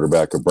 Perry,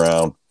 quarterback of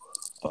Brown,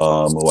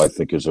 who I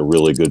think is a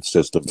really good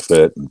system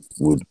fit and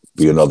would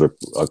be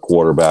a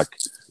quarterback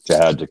to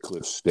add to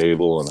Cliff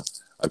Stable. And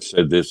I've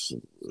said this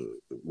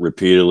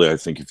repeatedly. I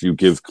think if you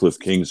give Cliff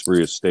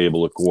Kingsbury a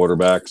stable of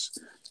quarterbacks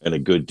and a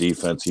good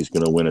defense, he's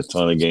going to win a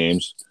ton of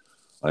games.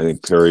 I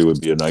think Perry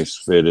would be a nice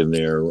fit in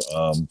there.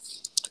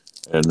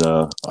 And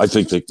I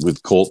think that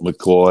with Colt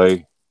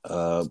McCoy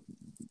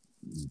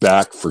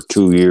back for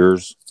 2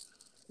 years,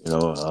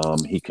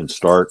 he can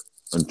start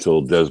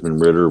until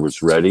Desmond Ridder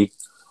was ready.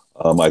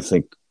 I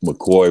think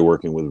McCoy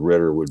working with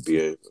Ridder would be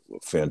a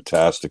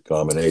fantastic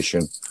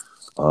combination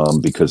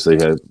because they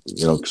had,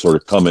 sort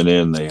of coming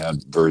in, they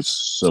had very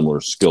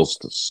similar skill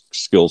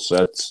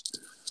sets.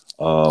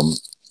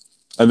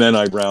 And then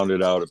I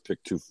rounded out at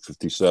pick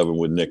 257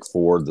 with Nick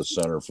Ford, the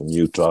center from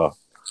Utah.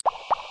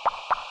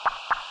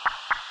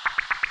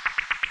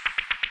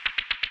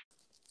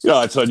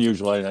 Yeah, it's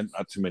unusual. I haven't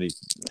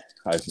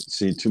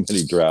seen too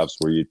many drafts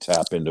where you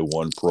tap into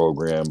one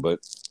program, but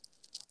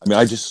I mean,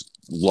 I just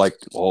like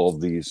all of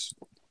these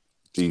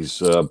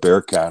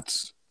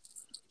Bearcats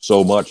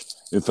so much.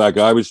 In fact,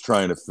 I was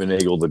trying to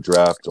finagle the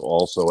draft to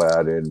also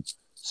add in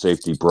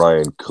safety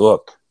Brian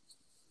Cook,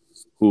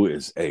 who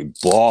is a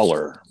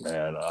baller,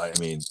 man. I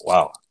mean,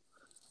 wow.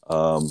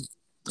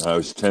 I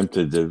was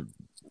tempted to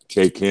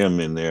take him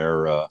in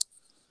there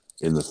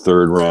in the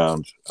third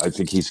round. I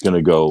think he's going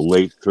to go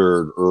late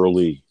third,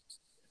 early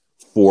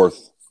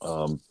fourth.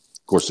 Of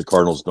course, the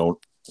Cardinals don't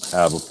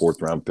have a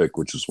fourth round pick,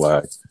 which is why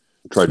I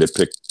tried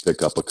to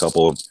pick up a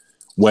couple.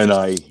 When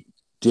I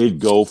did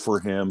go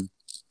for him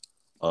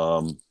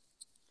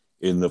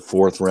in the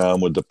fourth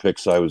round with the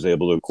picks I was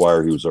able to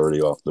acquire, he was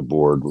already off the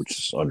board, which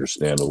is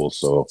understandable.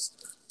 So,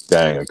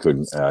 dang, I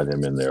couldn't add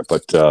him in there.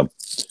 But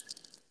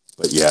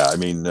yeah, I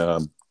mean,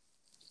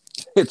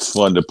 it's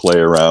fun to play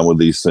around with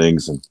these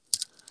things, and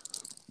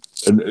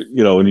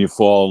you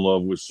fall in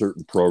love with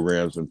certain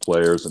programs and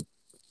players. And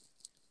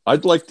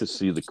I'd like to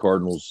see the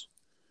Cardinals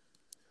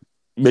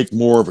make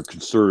more of a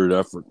concerted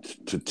effort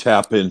to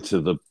tap into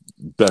the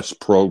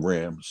best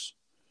programs.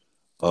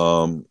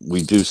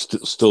 We do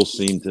still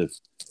seem to,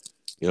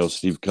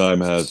 Steve Keim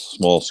has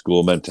small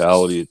school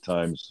mentality at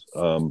times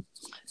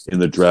in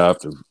the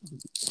draft of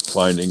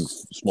finding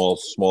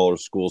smaller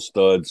school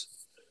studs.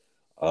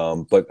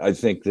 But I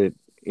think that,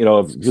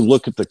 if you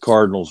look at the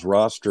Cardinals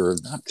roster,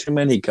 not too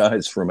many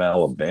guys from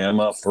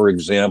Alabama, for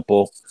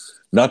example,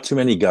 not too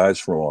many guys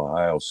from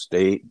Ohio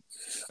State.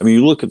 I mean,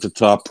 you look at the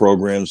top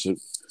programs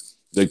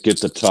that get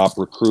the top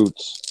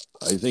recruits.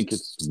 I think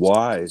it's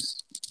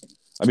wise.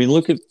 I mean,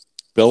 look at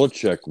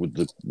Belichick with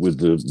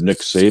the Nick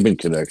Saban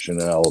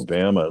connection in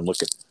Alabama, and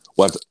look at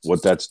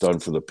what that's done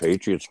for the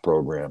Patriots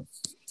program,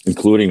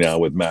 including now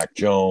with Mac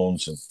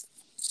Jones, and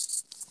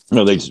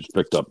they just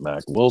picked up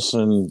Mac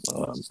Wilson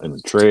in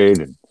the trade,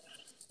 and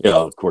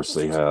of course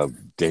they have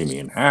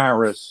Damian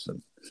Harris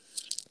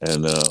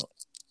and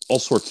all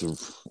sorts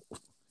of.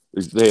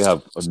 They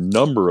have a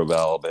number of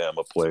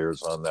Alabama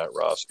players on that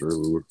roster.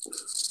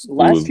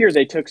 Last year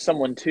they took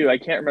someone too. I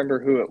can't remember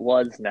who it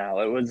was now.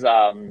 It was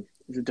a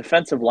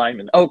defensive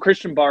lineman. Oh,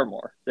 Christian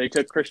Barmore. They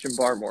took Christian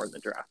Barmore in the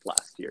draft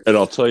last year. And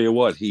I'll tell you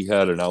what, he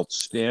had an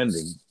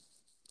outstanding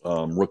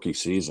rookie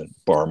season,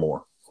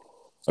 Barmore.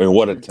 I mean,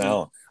 what a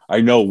talent.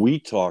 I know we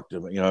talked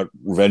about,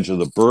 Revenge of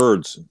the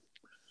Birds,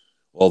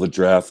 all the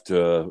draft,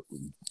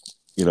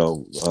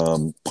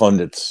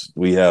 pundits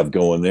we have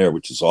going there,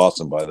 which is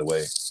awesome, by the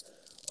way.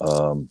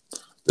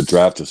 The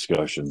draft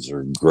discussions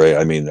are great.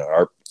 I mean,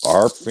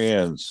 our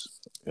fans,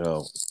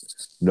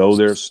 know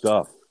their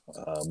stuff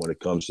when it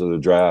comes to the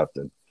draft.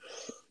 And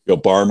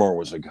Barmore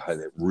was a guy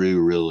that really,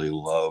 really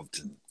loved.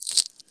 And,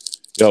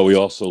 Yeah, we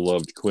also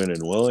loved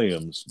Quinnen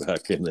Williams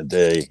back in the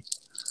day.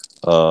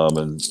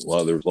 And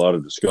there was a lot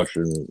of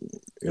discussion,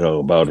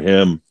 about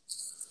him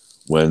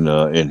when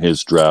in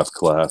his draft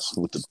class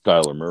with the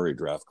Kyler Murray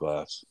draft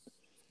class.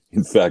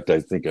 In fact, I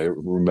think I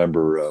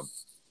remember,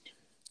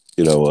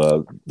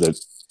 that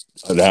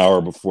an hour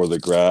before the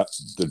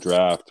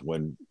draft,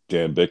 when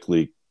Dan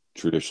Bickley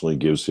traditionally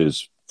gives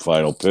his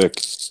final pick,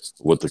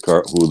 who the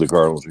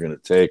Cardinals are going to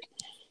take,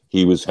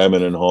 he was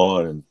hemming and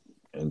hawing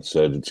and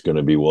said it's going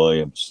to be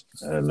Williams.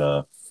 And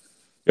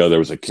there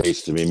was a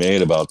case to be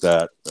made about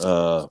that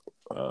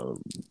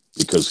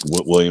because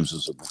Williams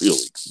is a really,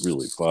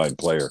 really fine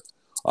player,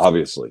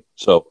 obviously.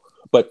 So,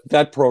 but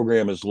that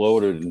program is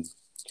loaded. And,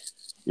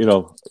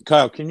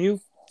 Kyle, can you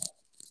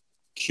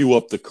queue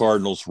up the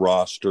Cardinals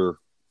roster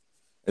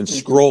and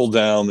scroll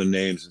down the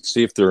names and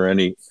see if there are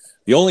any?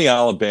 The only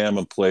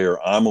Alabama player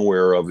I'm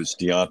aware of is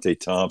Deontay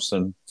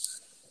Thompson,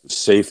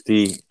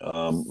 safety.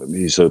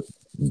 He's a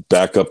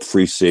backup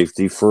free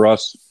safety for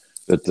us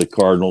that the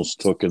Cardinals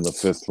took in the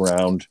 5th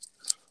round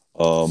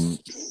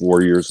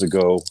 4 years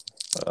ago,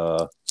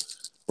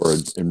 or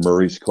in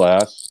Murray's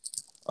class.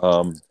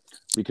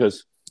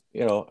 Because,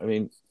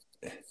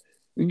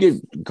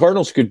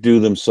 Cardinals could do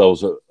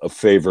themselves a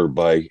favor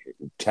by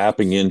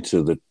tapping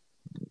into the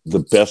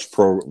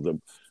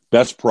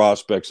best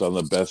prospects on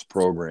the best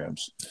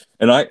programs.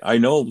 And I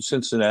know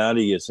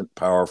Cincinnati isn't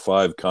Power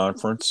 5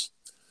 conference,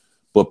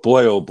 but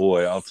boy, oh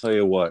boy, I'll tell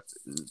you what,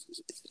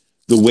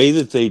 the way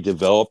that they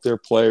develop their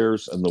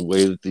players and the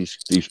way that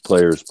these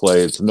players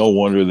play, it's no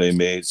wonder they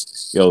made,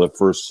 the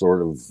first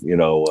sort of,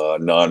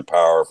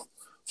 non-Power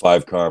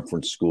 5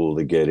 conference school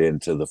to get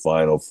into the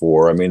Final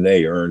Four. I mean,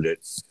 they earned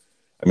it.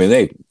 I mean,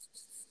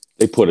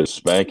 they put a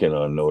spanking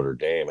on Notre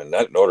Dame, and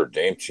that Notre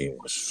Dame team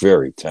was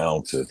very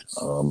talented.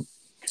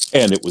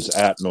 And it was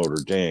at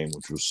Notre Dame,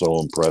 which was so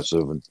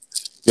impressive. And,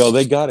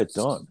 they got it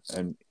done.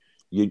 And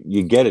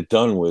you get it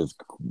done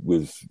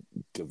with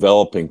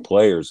developing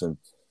players. And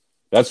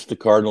that's what the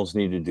Cardinals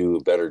need to do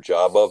a better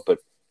job of. But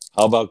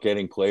how about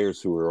getting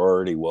players who are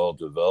already well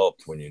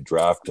developed when you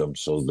draft them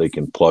so they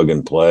can plug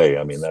and play?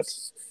 I mean,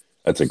 that's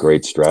a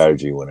great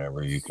strategy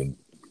whenever you can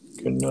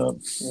do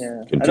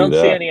I don't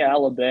that. see any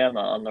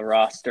Alabama on the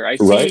roster. I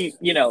see,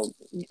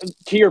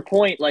 to your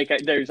point, like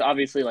there's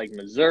obviously like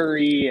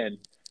Missouri and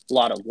a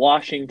lot of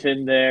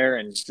Washington there,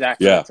 and Zach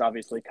Ertz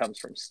obviously comes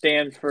from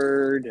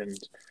Stanford, and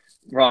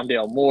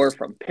Rondale Moore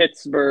from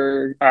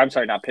Pittsburgh. Or, I'm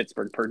sorry, not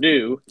Pittsburgh,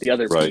 Purdue, the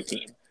other P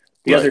team,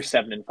 the other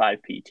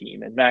 7-5 P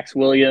team, and Max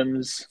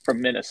Williams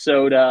from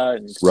Minnesota,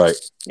 and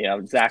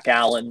Zach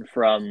Allen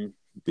from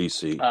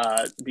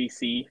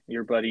BC,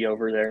 your buddy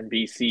over there in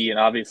BC, and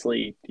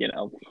obviously,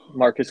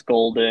 Marcus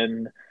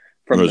Golden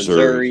from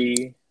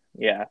Missouri.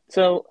 Yeah.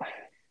 So,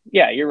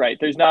 you're right.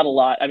 There's not a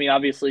lot. I mean,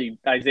 obviously,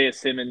 Isaiah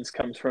Simmons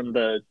comes from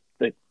the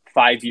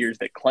 5 years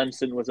that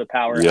Clemson was a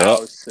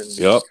powerhouse. And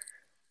you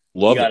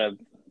got a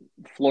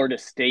Florida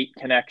State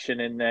connection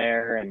in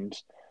there, and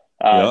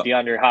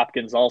DeAndre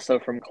Hopkins also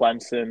from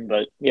Clemson.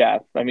 But,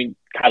 I mean,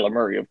 Kyler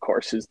Murray, of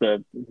course, is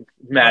the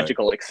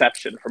magical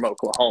exception from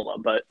Oklahoma.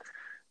 But,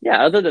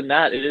 other than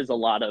that, it is a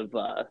lot of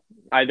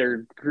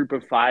either group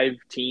of 5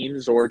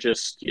 teams or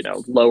just,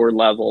 lower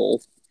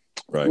level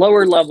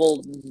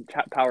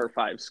Power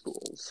 5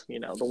 schools,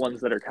 the ones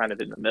that are kind of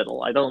in the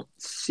middle. I don't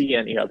see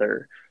any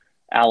other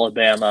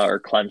Alabama or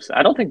Clemson.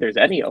 I don't think there's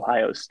any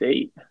Ohio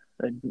State.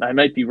 I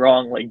might be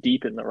wrong, like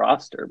deep in the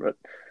roster, but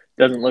it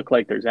doesn't look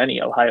like there's any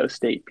Ohio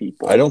State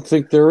people. I don't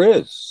think there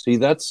is. See,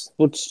 that's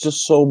what's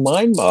just so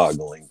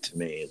mind-boggling to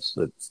me is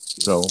that,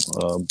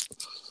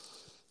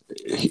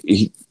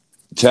 he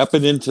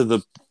tapping into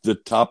the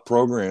top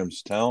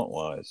programs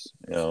talent-wise,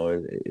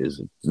 is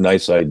a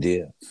nice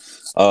idea.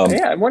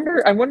 I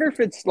wonder if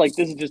it's like,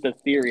 this is just a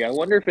theory. I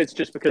wonder if it's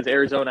just because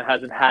Arizona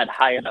hasn't had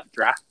high enough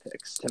draft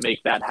picks to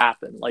make that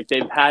happen. Like,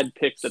 they've had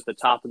picks at the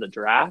top of the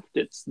draft.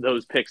 It's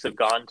those picks have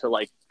gone to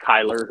like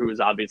Kyler, who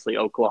is obviously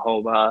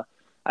Oklahoma,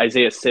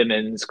 Isaiah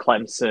Simmons,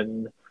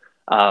 Clemson.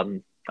 I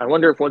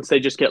wonder if once they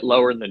just get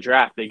lower in the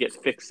draft, they get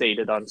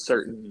fixated on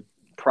certain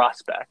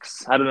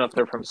prospects. I don't know if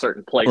they're from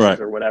certain places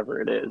or whatever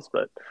it is,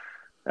 but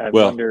I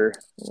wonder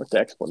what the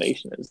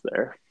explanation is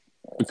there.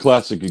 The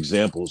classic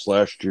example is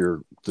last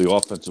year, the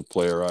offensive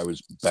player I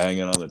was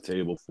banging on the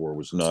table for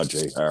was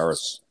Najee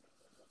Harris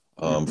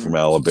from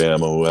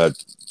Alabama, who had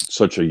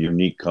such a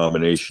unique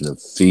combination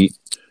of feet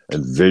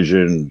and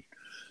vision.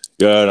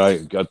 Yeah, and I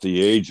got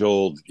the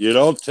age-old, you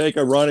don't take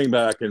a running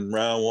back in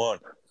round 1.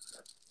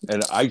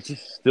 And I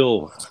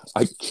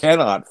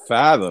cannot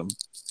fathom.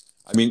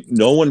 I mean,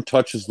 no one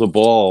touches the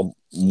ball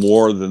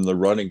more than the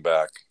running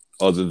back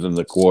other than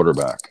the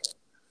quarterback.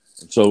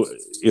 So,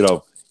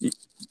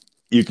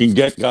 you can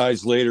get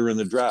guys later in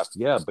the draft.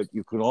 Yeah, but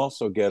you can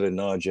also get a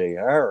Najee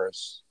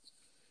Harris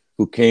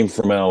who came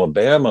from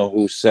Alabama,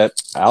 who set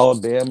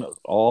Alabama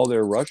all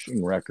their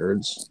rushing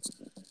records.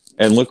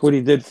 And look what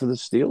he did for the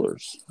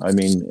Steelers. I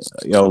mean,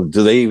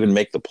 do they even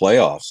make the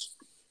playoffs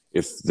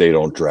if they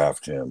don't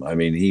draft him? I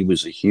mean, he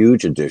was a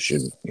huge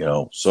addition,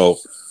 So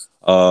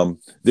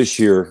this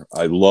year,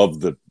 I love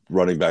the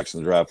running backs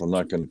in the draft. I'm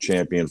not going to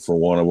champion for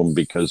one of them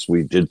because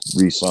we did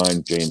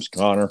re-sign James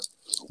Conner.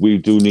 We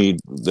do need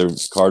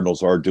the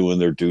Cardinals are doing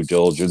their due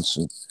diligence,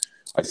 and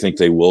I think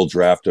they will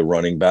draft a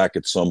running back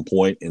at some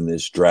point in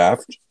this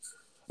draft.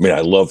 I mean,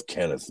 I love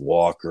Kenneth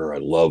Walker. I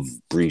love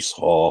Breece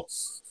Hall.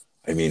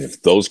 I mean,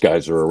 if those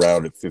guys are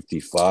around at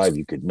 55,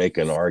 you could make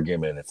an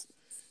argument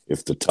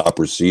if the top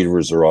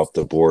receivers are off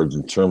the board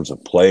in terms of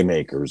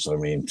playmakers. I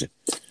mean,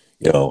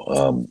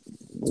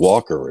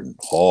 Walker and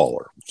Hall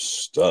are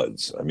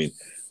studs. I mean,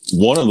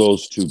 one of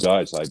those two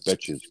guys, I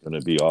bet you, is going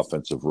to be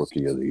offensive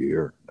rookie of the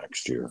year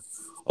next year,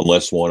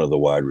 unless one of the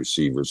wide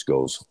receivers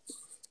goes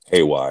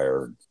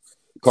haywire.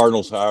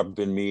 Cardinals have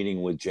been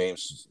meeting with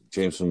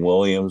Jameson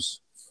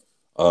Williams.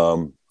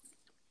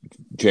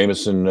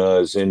 Jameson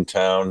is in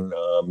town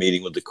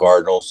meeting with the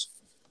Cardinals.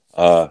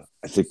 I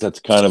think that's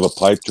kind of a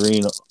pipe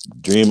dream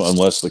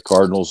unless the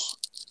Cardinals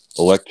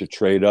elect to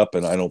trade up,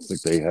 and I don't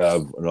think they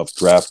have enough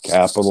draft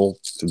capital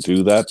to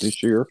do that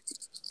this year.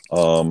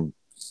 And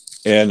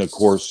of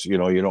course, you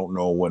don't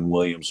know when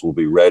Williams will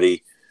be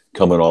ready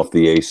coming off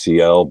the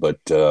ACL,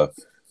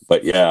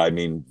 but yeah, I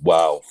mean,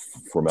 wow,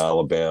 from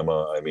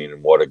Alabama, I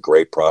mean, what a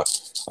great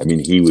I mean,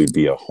 he would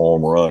be a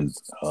home run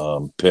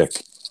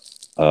pick.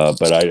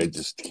 But I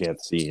just can't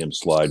see him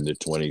sliding to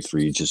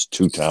 23. He's just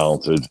too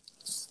talented.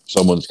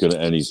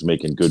 And he's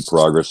making good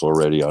progress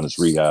already on his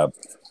rehab.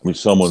 I mean,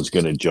 someone's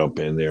going to jump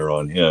in there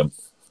on him.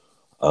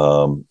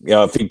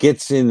 If he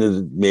gets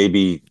into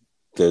maybe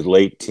the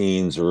late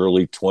teens or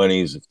early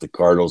 20s, if the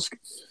Cardinals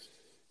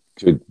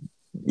could,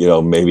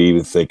 maybe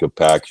even think of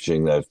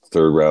packaging that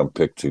third round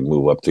pick to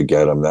move up to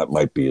get him, that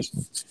might be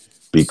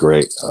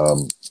great.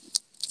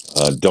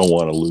 Don't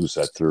want to lose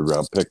that third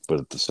round pick, but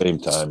at the same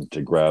time,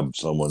 to grab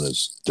someone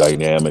as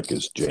dynamic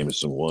as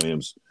Jameson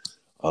Williams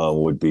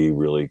would be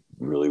really,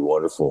 really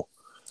wonderful.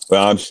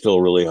 But I'm still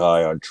really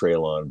high on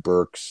Treylon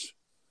Burks.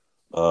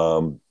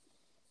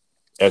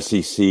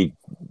 SEC,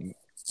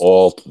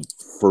 all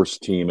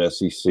first team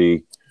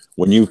SEC.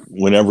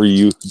 Whenever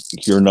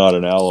you're not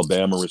an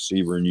Alabama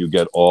receiver and you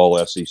get all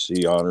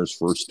SEC honors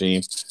first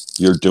team,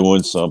 you're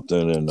doing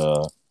something. And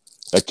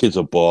that kid's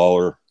a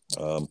baller.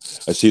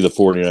 I see the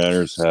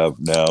 49ers have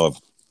now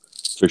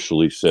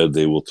officially said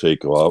they will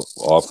take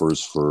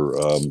offers for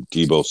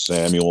Deebo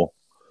Samuel.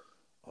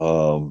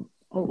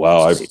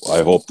 Wow,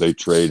 I hope they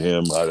trade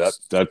him.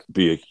 That'd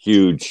be a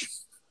huge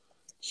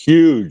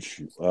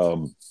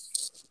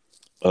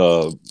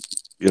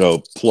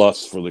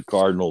plus for the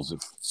Cardinals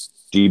if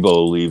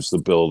Deebo leaves the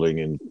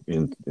building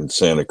in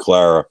Santa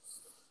Clara,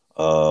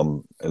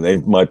 and they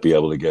might be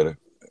able to get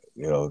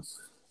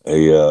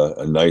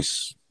a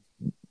nice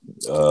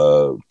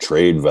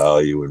trade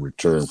value in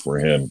return for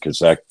him, because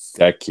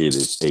that kid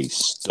is a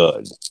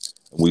stud.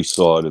 We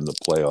saw it in the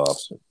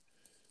playoffs.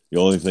 The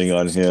only thing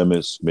on him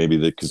is maybe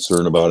the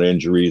concern about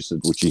injuries,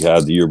 which he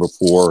had the year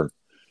before.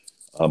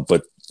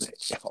 But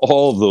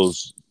all of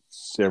those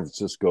San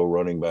Francisco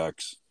running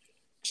backs,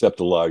 except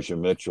Elijah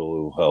Mitchell,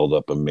 who held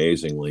up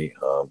amazingly,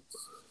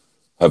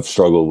 have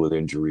struggled with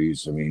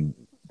injuries. I mean,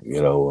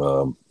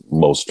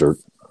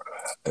 Mostert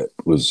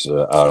was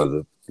out of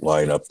the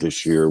lineup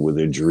this year with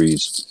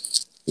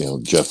injuries.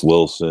 Jeff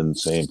Wilson,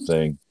 same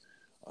thing.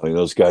 I mean,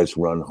 those guys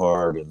run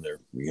hard and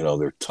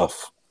they're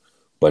tough.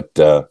 But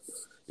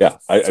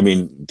I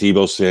mean,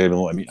 Deebo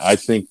Samuel. I mean, I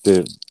think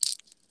that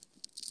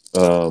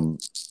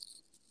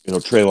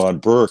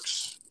Treylon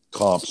Burks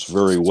comps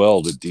very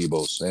well to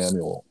Deebo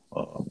Samuel.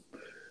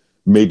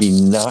 Maybe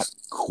not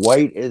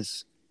quite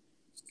as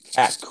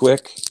cat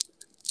quick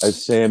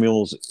as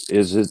Samuel's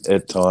is it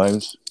at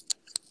times,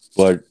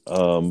 but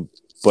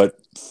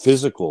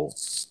physical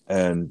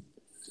and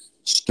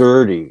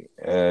sturdy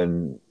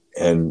and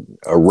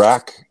a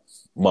rack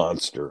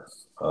monster.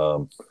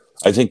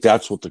 I think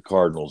that's what the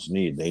Cardinals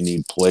need. They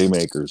need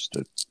playmakers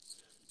to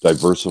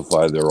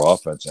diversify their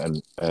offense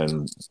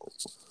and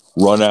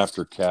run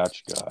after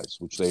catch guys,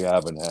 which they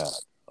haven't had.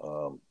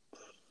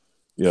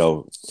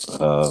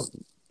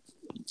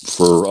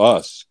 For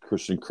us,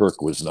 Christian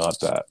Kirk was not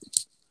that,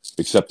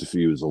 except if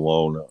he was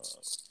alone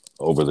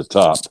over the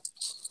top.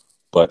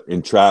 But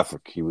in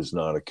traffic, he was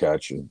not a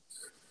catch and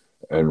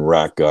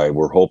rack guy.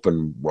 We're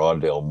hoping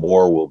Rondale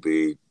Moore will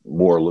be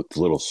looked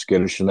a little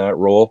skittish in that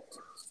role,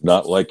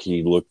 not like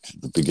he looked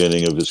at the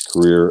beginning of his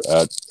career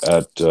at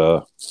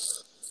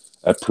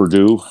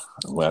Purdue,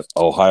 at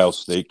Ohio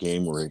State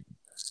game where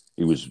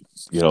he was,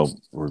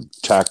 where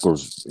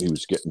tacklers, he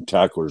was getting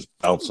tacklers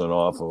bouncing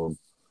off of him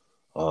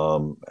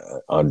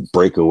on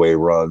breakaway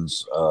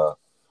runs.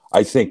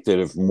 I think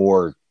that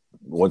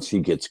once he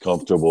gets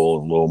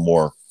comfortable and a little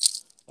more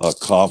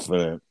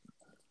confident,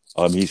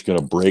 he's going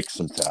to break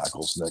some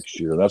tackles next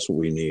year. That's what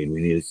we need.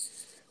 We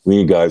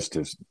need guys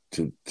to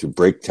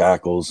break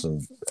tackles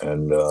and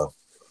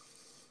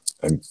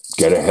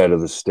get ahead of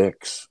the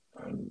sticks.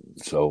 And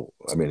so,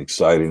 I mean,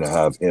 exciting to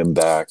have him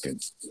back.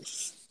 And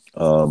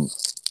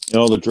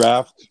the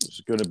draft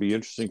is going to be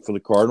interesting for the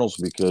Cardinals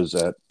because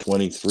at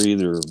 23,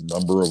 there are a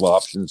number of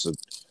options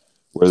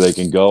where they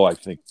can go. I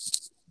think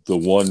the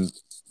one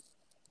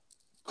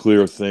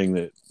clear thing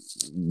that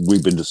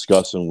we've been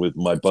discussing with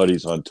my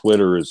buddies on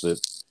Twitter is that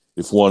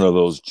if one of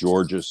those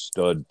Georgia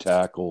stud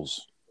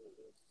tackles,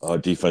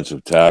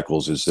 defensive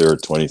tackles, is there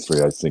at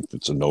 23, I think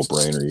that's a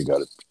no-brainer.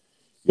 You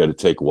got to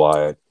take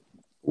Wyatt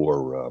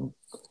or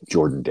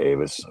Jordan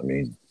Davis. I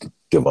mean,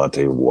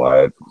 Devontae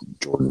Wyatt,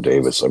 Jordan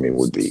Davis, I mean,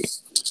 would be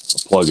a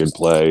plug and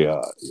play.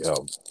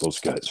 Those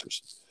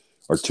guys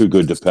are too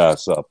good to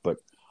pass up. But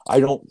I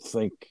don't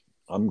think,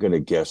 I'm going to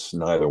guess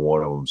neither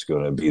one of them is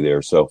going to be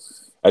there. So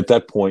at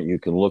that point, you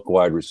can look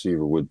wide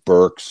receiver with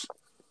Burks.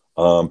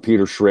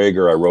 Peter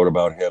Schrager, I wrote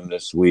about him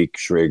this week,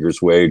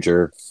 Schrager's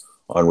Wager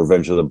on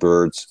Revenge of the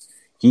Birds.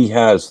 He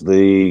has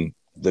the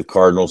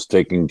Cardinals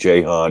taking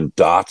Jahan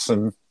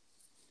Dotson.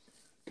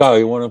 Kyle,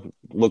 you want to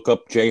look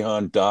up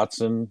Jahan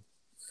Dotson?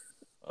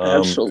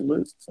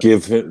 Absolutely.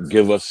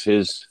 Give us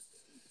his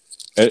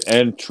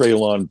and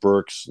Treylon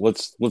Burks.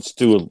 Let's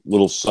do a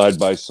little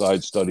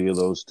side-by-side study of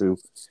those two.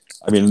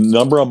 I mean, the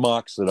number of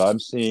mocks that I'm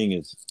seeing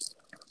is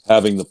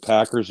having the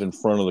Packers in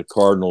front of the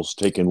Cardinals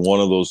taking one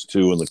of those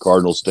two and the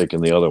Cardinals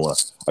taking the other one.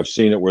 I've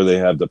seen it where they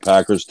have the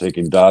Packers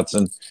taking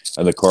Dotson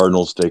and the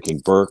Cardinals taking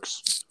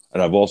Burks.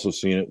 And I've also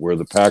seen it where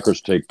the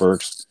Packers take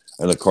Burks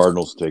and the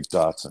Cardinals take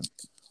Dotson.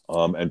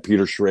 And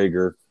Peter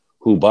Schrager,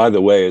 who, by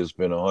the way, has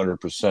been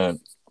 100%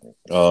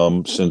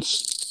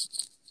 since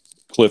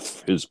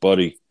Cliff, his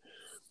buddy,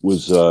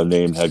 was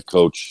named head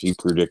coach. He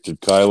predicted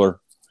Kyler,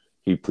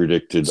 he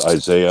predicted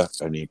Isaiah,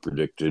 and he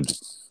predicted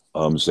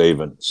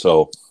Zaven.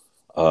 So,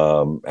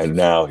 and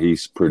now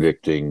he's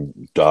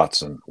predicting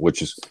Dotson,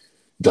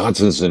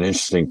 Dotson's an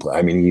interesting play.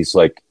 I mean, he's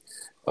like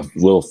a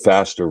little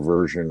faster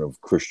version of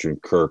Christian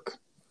Kirk.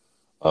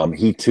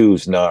 He too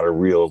is not a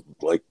real,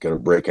 like, going to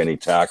break any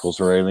tackles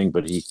or anything,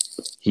 but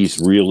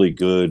he's really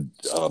good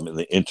in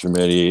the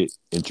intermediate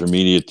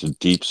to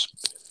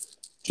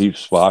deep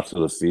spots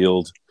of the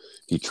field.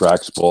 He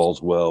tracks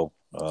balls well.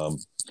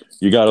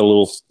 You got a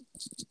little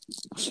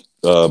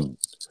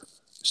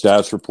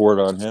stats report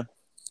on him?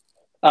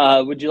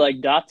 Would you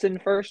like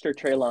Dotson first or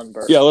Treylon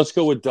Burks? Yeah, let's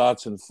go with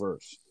Dotson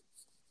first.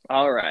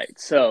 All right.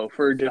 So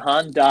for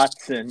Jahan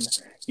Dotson,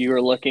 you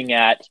are looking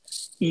at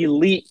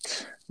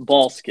elite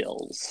ball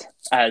skills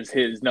as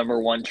his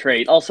number one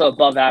trait. Also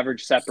above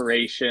average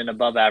separation,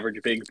 above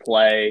average big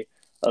play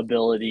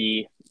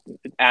ability,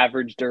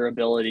 average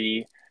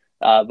durability,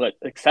 but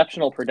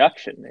exceptional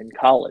production in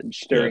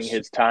college during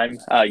his time.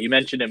 You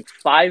mentioned him,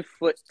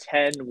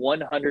 5'10",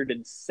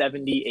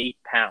 178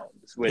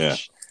 pounds,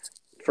 which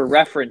for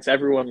reference,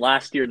 everyone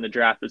last year in the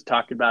draft was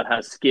talking about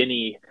how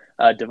skinny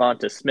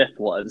Devonta Smith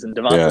was, and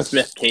Devonta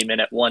Smith came in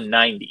at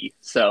 190.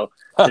 So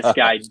this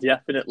guy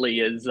definitely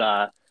is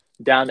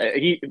down.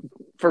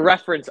 For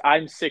reference,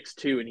 I'm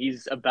 6'2", and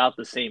he's about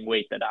the same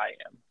weight that I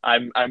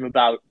am. I'm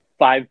about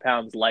 5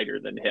 pounds lighter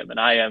than him, and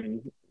I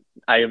am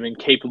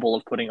incapable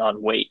of putting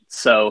on weight.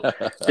 So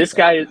this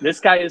guy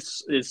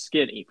is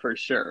skinny for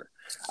sure.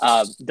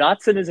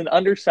 Dotson is an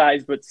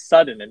undersized but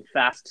sudden and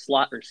fast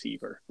slot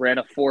receiver. Ran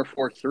a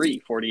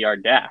 4.43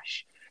 40-yard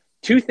dash.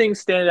 Two things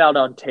stand out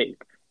on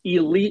tape: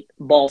 elite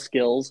ball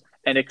skills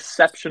and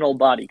exceptional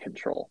body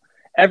control.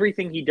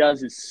 Everything he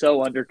does is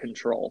so under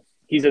control.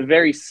 He's a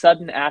very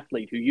sudden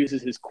athlete who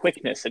uses his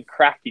quickness and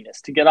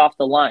craftiness to get off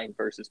the line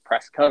versus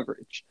press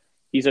coverage.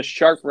 He's a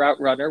sharp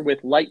route runner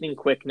with lightning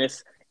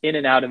quickness in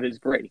and out of his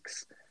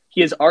breaks.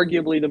 He is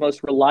arguably the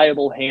most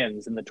reliable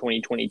hands in the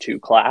 2022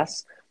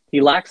 class.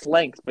 He lacks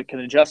length but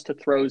can adjust to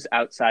throws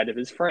outside of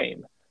his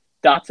frame.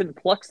 Dotson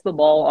plucks the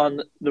ball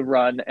on the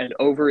run and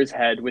over his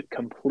head with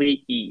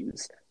complete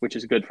ease, which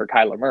is good for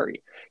Kyler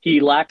Murray. He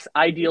lacks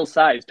ideal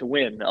size to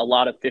win a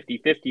lot of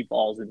 50-50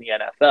 balls in the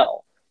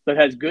NFL, but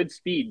has good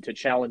speed to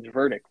challenge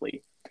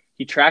vertically.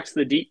 He tracks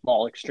the deep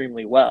ball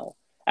extremely well.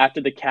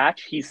 After the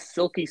catch, he's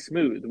silky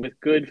smooth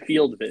with good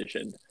field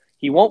vision.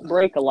 He won't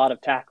break a lot of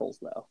tackles,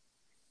 though.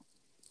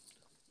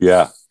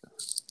 Yeah.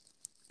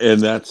 And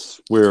that's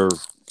where,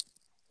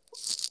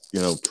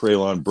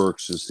 Treylon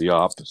Burks is the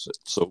opposite.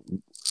 So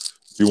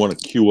if you want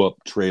to cue up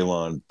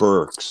Treylon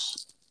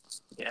Burks.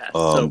 Yeah,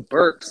 so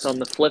Burks, on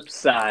the flip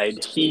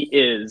side, he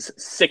is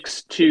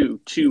 6'2",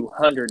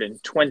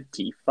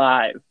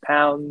 225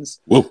 pounds.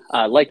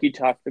 Like you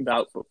talked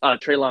about,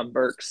 Treylon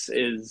Burks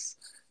is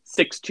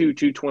 6'2",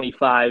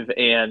 225,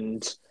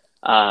 and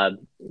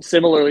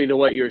similarly to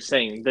what you were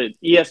saying, the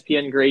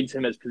ESPN grades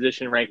him as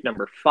position rank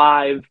number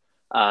 5.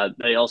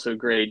 They also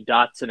grade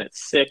Dotson at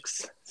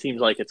 6. Seems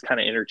like it's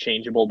kind of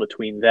interchangeable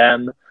between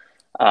them.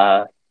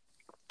 But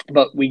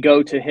we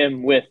go to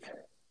him with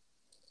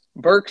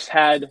Burks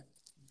had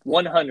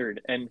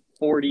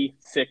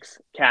 146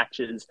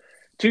 catches,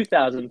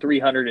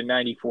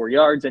 2,394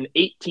 yards, and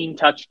 18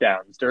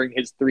 touchdowns during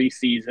his 3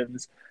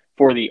 seasons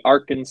for the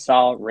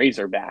Arkansas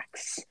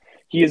Razorbacks.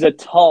 He is a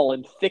tall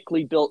and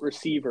thickly built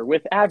receiver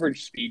with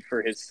average speed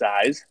for his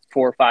size,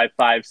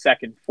 4.55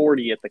 second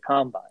 40 at the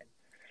combine.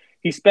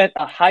 He spent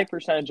a high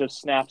percentage of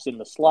snaps in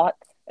the slot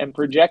and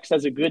projects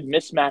as a good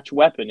mismatch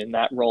weapon in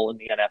that role in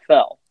the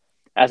NFL.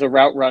 As a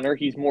route runner,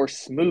 he's more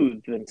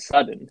smooth than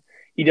sudden.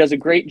 He does a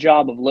great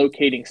job of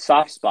locating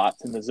soft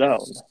spots in the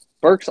zone.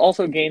 Burks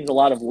also gains a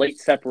lot of late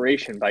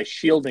separation by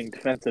shielding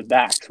defensive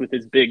backs with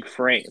his big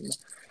frame.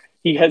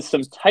 He has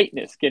some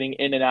tightness getting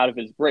in and out of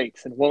his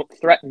breaks and won't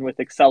threaten with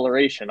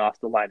acceleration off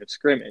the line of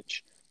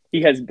scrimmage.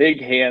 He has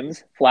big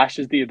hands,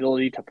 flashes the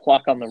ability to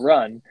pluck on the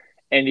run,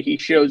 and he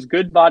shows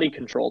good body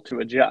control to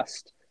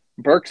adjust.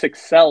 Burks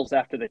excels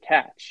after the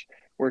catch,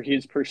 where he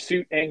is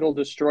pursuit angle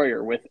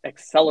destroyer with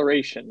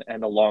acceleration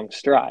and a long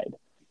stride.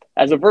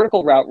 As a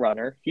vertical route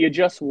runner, he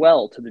adjusts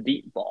well to the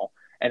deep ball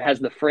and has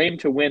the frame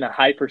to win a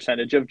high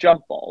percentage of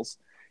jump balls.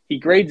 He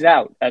grades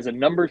out as a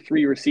number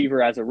 3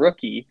 receiver as a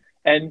rookie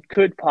and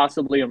could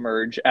possibly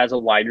emerge as a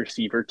wide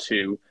receiver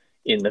 2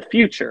 in the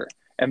future.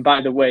 And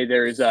by the way,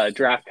 there is a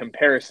draft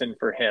comparison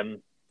for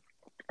him.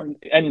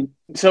 And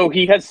so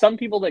he has some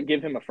people that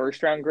give him a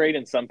first round grade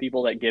and some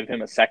people that give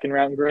him a second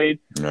round grade.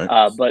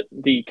 Right. But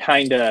the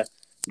kind of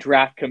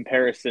draft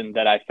comparison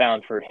that I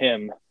found for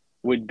him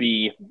would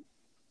be,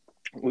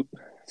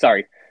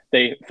 sorry,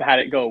 they had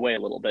it go away a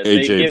little bit.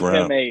 A.J. They give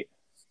Brown.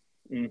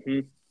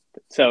 him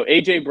So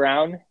A.J.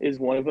 Brown is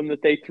one of them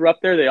that they threw up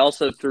there. They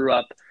also threw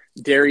up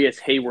Darius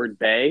Hayward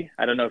Bay.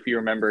 I don't know if you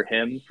remember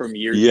him from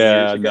years and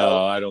years ago.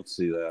 No, I don't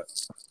see that.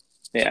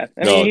 Yeah,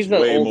 I no, mean, he's it's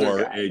way older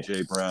more guy.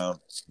 A.J. Brown.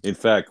 In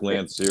fact,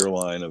 Lance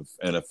Zierlein of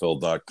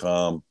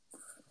NFL.com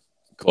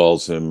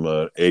calls him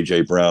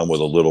A.J. Brown with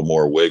a little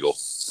more wiggle.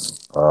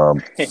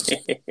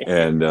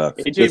 And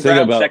A.J.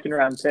 Brown, second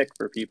round pick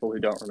for people who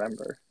don't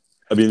remember.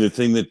 I mean, the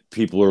thing that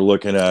people are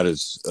looking at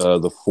is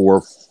the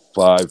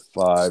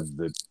 4.55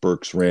 that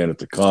Burks ran at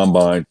the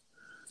combine.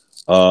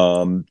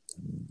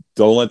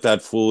 Don't let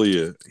that fool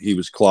you. He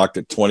was clocked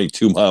at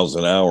 22 miles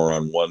an hour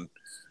on one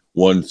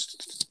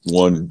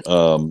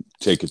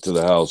take it to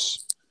the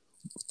house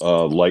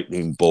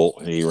lightning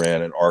bolt, and he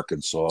ran in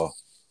Arkansas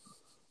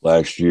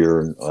last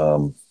year.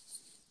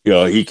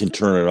 He can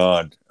turn it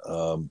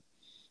on,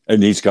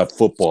 and he's got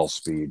football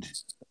speed.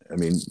 I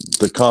mean,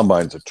 the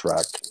combine's a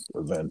track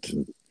event,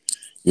 and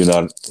you're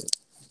not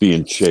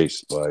being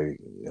chased by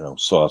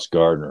Sauce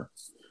Gardner.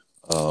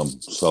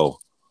 So,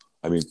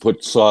 I mean,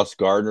 put Sauce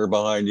Gardner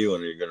behind you,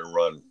 and you're going to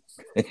run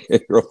a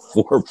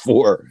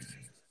 4.4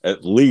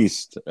 at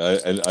least.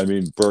 And I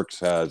mean, Burks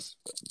has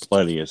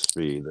plenty of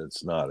speed.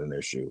 That's not an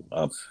issue.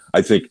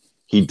 I think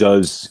he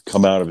does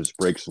come out of his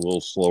breaks a little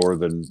slower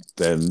than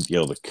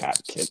the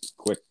cat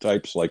quick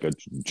types like a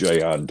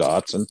Jahan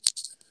Dotson.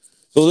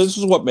 So this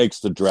is what makes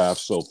the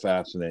draft so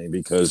fascinating,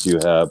 because you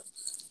have,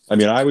 I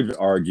mean, I would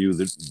argue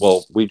that,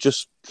 well, we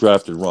just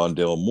drafted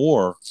Rondale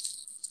Moore.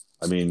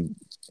 I mean,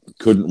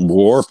 couldn't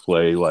Moore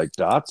play like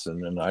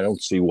Dotson? And I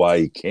don't see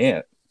why he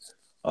can't.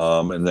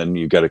 And then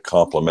you got a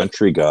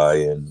complimentary guy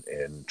in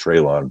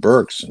Treylon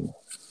Burks, and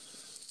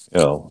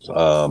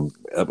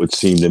that would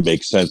seem to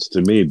make sense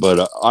to me.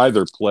 But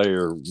either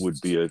player would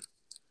be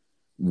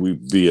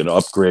an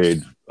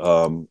upgrade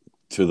to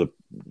the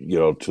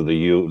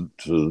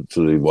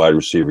wide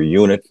receiver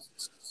unit.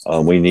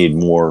 We need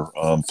more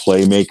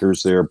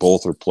playmakers there.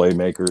 Both are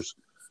playmakers,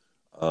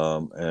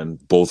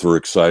 and both are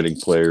exciting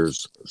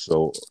players.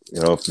 So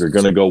if they're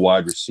going to go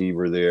wide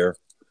receiver there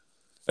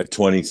at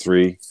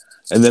 23.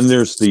 And then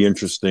there's the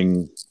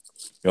interesting,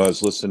 I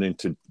was listening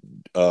to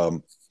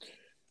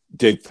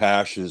Dave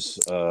Pash's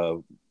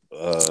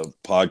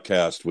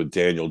podcast with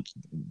Daniel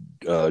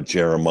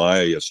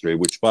Jeremiah yesterday,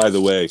 which, by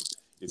the way,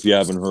 if you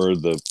haven't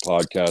heard the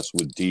podcast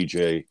with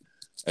DJ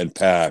and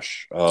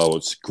Pash,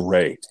 it's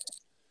great.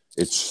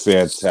 It's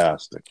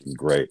fantastic and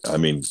great. I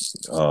mean,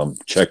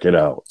 check it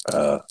out.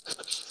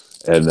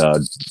 And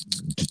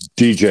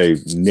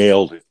DJ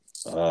nailed it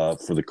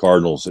for the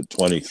Cardinals at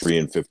 23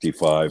 and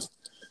 55.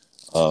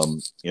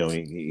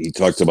 He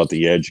talked about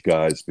the edge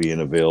guys being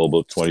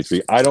available at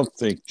 23. I don't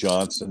think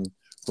Johnson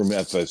from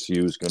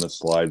FSU is going to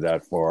slide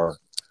that far.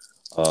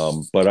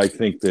 But I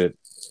think that,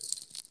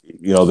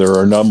 there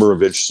are a number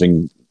of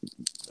interesting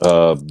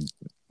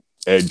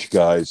edge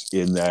guys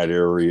in that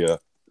area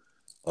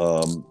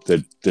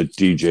that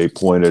DJ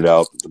pointed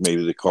out.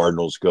 Maybe the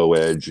Cardinals go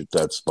edge at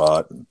that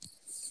spot. And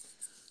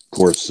of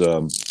course,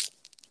 I'm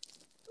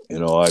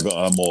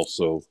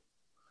also,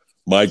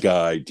 my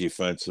guy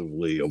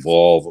defensively of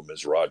all of them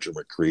is Roger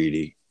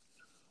McCready.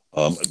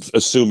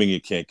 Assuming you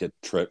can't get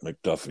Trent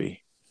McDuffie.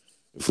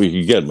 If we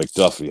could get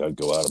McDuffie, I'd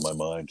go out of my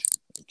mind.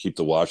 Keep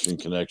the Washington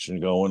connection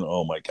going.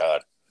 Oh my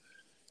God.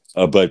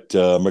 But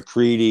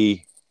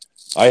McCready,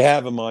 I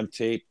have him on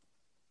tape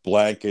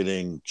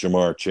blanketing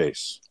Jamar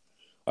Chase.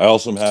 I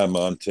also have him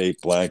on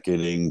tape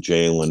blanketing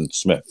Jalen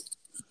Smith.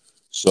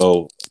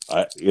 So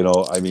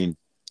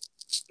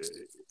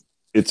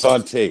it's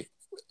on tape.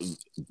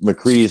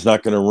 McCready's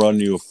not going to run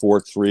you a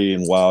 4.3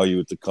 and wow you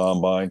at the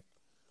combine,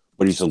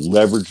 but he's a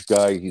leverage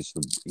guy. He's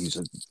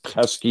a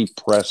pesky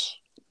press,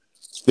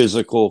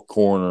 physical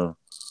corner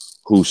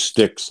who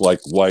sticks like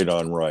white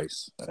on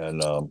rice.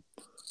 And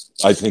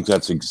I think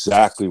that's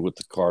exactly what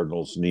the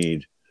Cardinals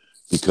need,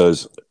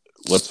 because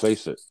let's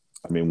face it,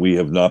 I mean, we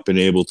have not been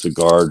able to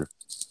guard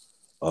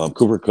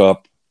Cooper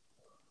Kupp,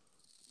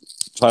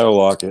 Tyler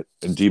Lockett,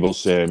 and Deebo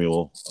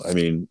Samuel. I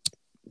mean,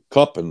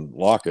 Kupp and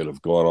Lockett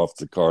have gone off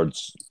the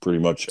cards pretty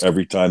much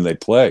every time they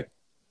play.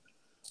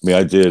 I mean,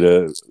 I did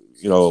a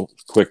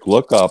quick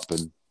look up,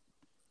 and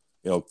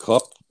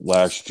Cup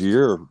last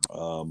year.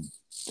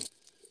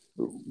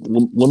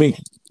 Let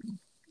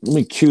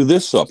me cue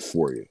this up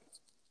for you.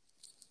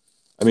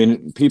 I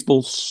mean,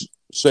 people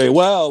say,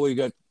 "Well, we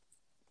got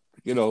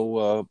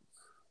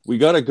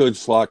a good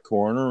slot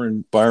corner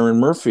in Byron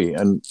Murphy,"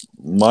 and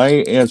my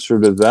answer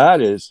to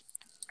that is,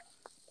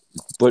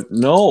 but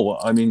no.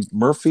 I mean,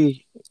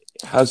 Murphy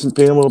hasn't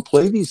been able to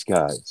play these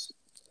guys.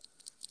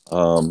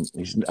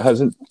 He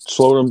hasn't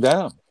slowed them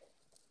down.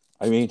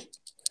 I mean,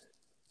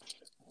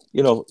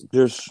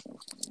 there's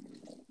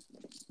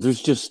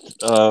just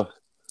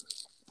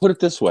put it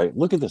this way.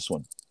 Look at this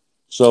one.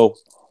 So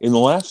in the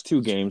last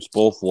two games,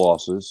 both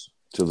losses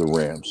to the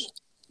Rams,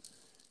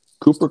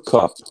 Cooper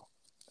Kupp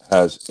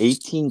has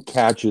 18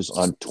 catches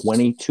on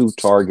 22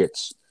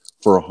 targets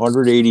for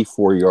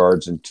 184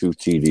 yards and 2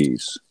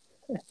 TDs.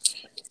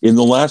 In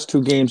the last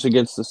two games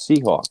against the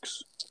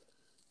Seahawks,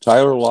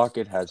 Tyler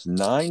Lockett has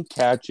 9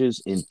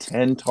 catches in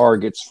 10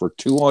 targets for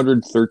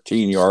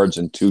 213 yards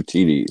and 2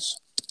 TDs.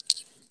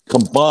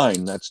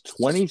 Combined, that's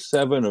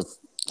 27 of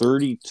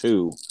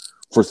 32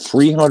 for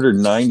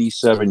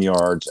 397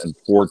 yards and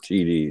 4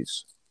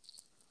 TDs.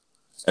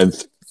 And,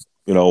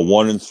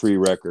 1-3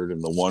 record,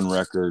 and the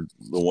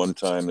one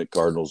time the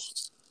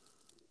Cardinals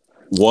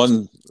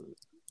won,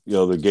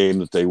 the game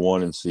that they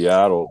won in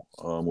Seattle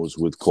was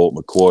with Colt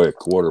McCoy at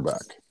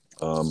quarterback.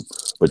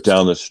 But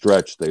down the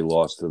stretch, they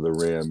lost to the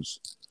Rams,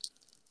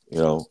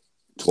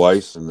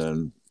 twice, and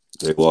then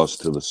they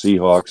lost to the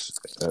Seahawks.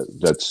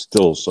 That's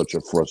still such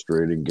a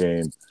frustrating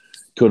game.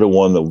 Could have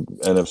won the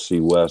NFC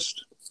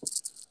West.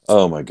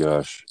 Oh my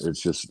gosh,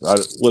 it's just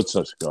let's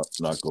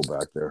not go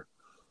back there.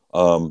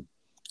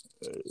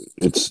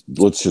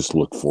 Let's just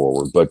look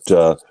forward. But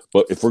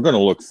if we're going to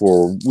look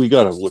forward, we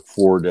got to look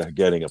forward to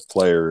getting a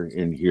player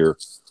in here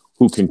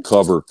who can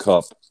cover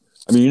Kupp.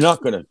 I mean, you're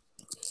not going to.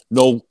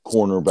 No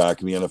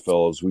cornerback in the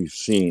NFL, as we've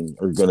seen,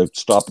 are going to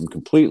stop him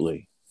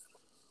completely.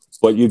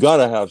 But you got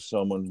to have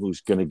someone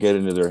who's going to get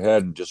into their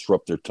head and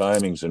disrupt their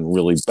timings and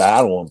really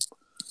battle them,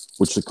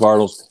 which the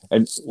Cardinals.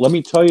 And let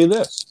me tell you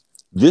this.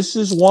 This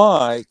is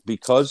why,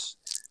 because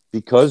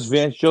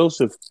Vance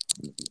Joseph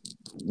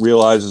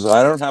realizes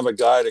I don't have a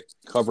guy to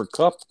cover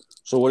Kupp.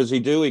 So what does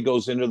he do? He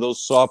goes into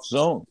those soft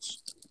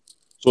zones.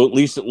 So at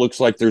least it looks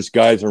like there's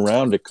guys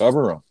around to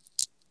cover him.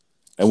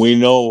 And we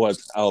know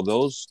how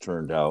those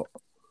turned out.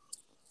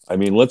 I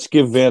mean, let's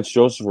give Vance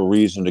Joseph a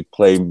reason to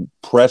play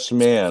press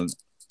man,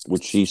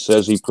 which he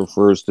says he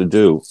prefers to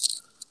do.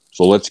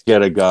 So let's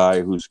get a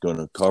guy who's going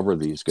to cover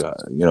these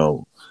guys,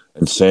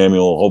 And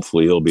Samuel,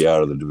 hopefully he'll be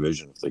out of the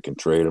division if they can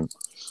trade him.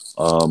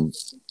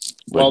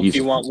 Well, do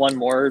you want one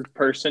more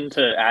person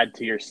to add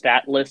to your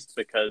stat list?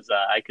 Because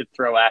I could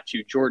throw at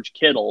you George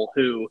Kittle,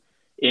 who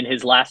in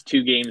his last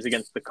two games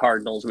against the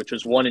Cardinals, which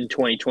was one in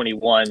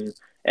 2021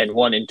 and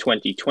one in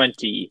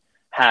 2020,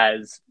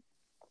 has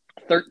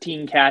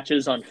 13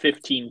 catches on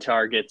 15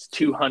 targets,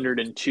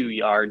 202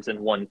 yards, and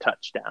 1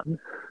 touchdown.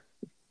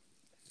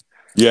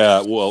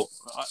 Yeah, well,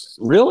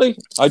 really?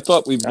 I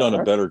thought we've done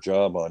a better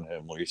job on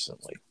him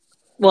recently.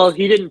 Well,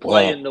 he didn't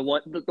play in the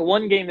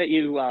one game that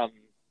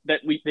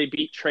they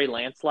beat Trey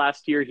Lance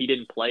last year. He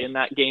didn't play in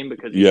that game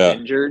because he was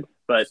injured.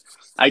 But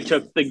I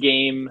took the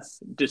game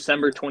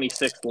December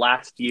 26th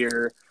last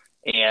year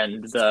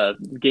and the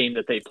game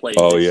that they played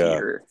this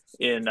year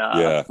in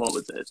what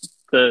was it?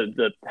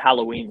 The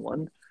Halloween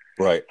one.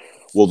 Right.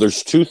 Well,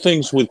 there's two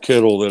things with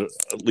Kittle that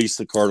at least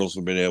the Cardinals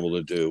have been able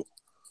to do.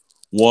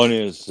 One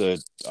is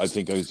that I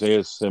think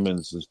Isaiah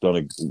Simmons has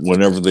done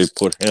whenever they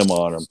put him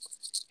on him,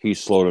 he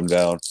slowed him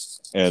down.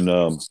 And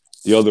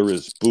the other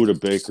is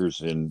Budda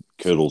Baker's in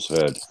Kittle's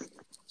head.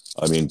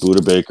 I mean,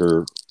 Budda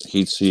Baker,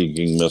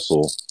 heat-seeking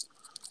missile.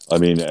 I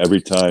mean,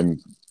 every time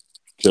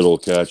Kittle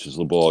catches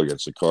the ball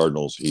against the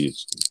Cardinals,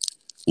 he's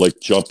like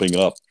jumping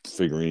up,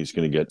 figuring he's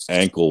going to get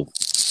ankle,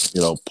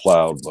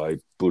 plowed by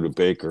Budda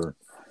Baker.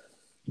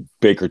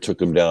 Baker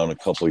took him down a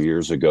couple of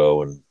years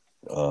ago, and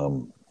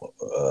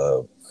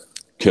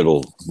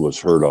Kittle was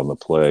hurt on the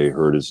play,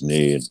 hurt his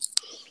knee.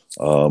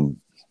 And,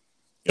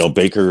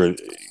 Baker,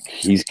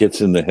 he gets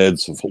in the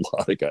heads of a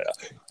lot of guys.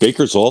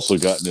 Baker's also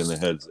gotten in the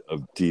heads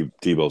of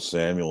Deebo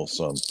Samuel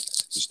some.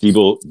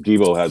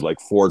 Deebo had like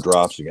 4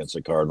 drops against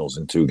the Cardinals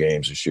in 2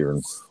 games this year,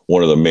 and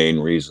one of the main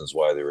reasons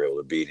why they were able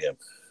to beat him.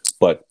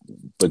 But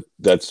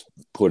that's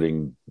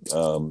putting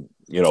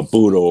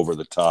Budda over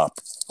the top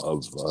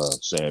of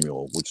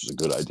Samuel, which is a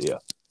good idea.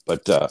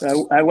 But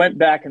I went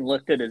back and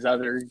looked at his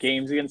other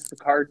games against the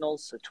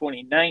Cardinals. So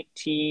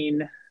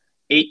 2019,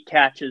 8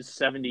 catches,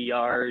 70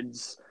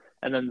 yards.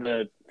 And then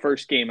the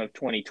first game of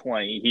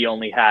 2020, he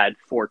only had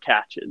 4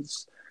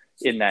 catches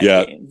in that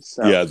game.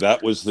 So. Yeah,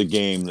 that was the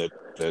game that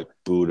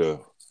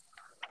Budda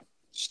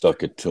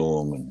stuck it to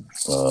him.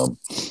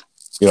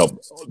 And,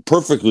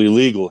 perfectly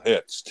legal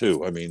hits,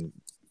 too. I mean,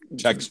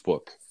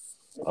 textbook.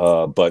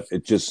 But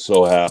it just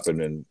so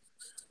happened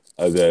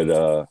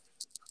that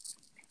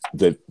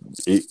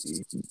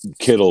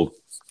Kittle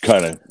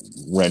kind of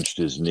wrenched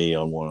his knee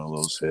on one of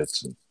those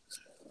hits. And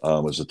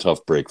it was a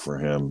tough break for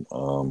him.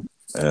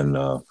 And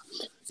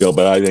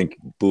but I think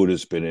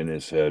Buddha's been in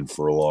his head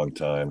for a long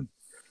time.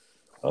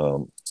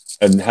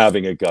 And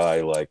having a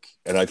guy like,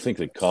 and I think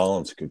that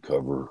Collins could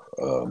cover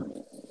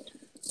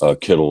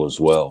Kittle as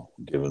well,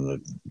 given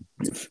that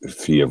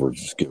if he ever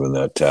is given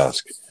that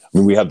task. I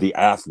mean, we have the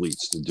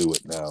athletes to do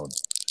it now.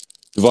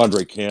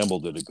 Devondre Campbell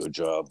did a good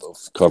job of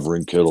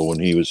covering Kittle when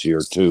he was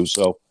here too.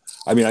 So,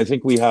 I mean, I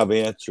think we have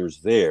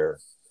answers there.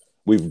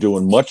 We're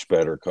doing much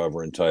better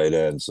covering tight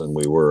ends than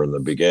we were in the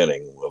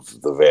beginning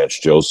of the Vance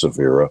Joseph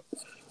era.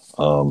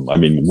 I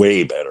mean,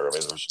 way better. I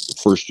mean, the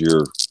first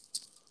year,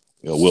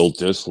 Will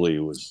Dissly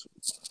was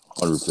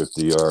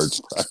 150 yards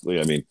practically.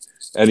 I mean,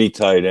 any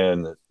tight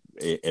end,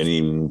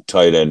 any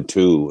tight end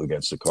two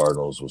against the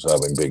Cardinals was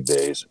having big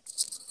days.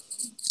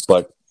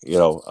 But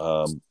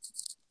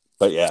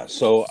but yeah.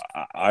 So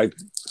I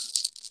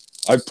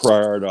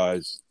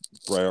prioritize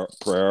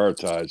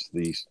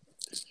these.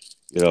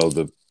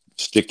 The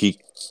sticky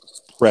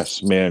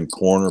press man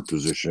corner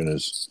position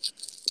is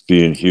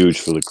being huge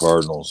for the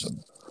Cardinals,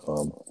 and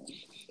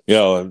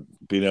and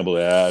being able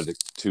to add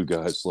two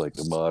guys like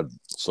Ahmad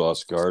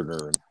Sauce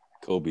Gardner and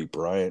Kobe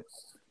Bryant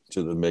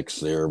to the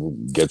mix there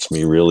gets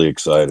me really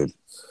excited.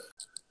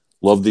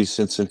 Love these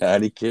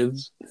Cincinnati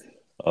kids.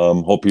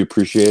 Hope you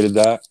appreciated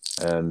that,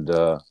 and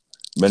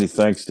many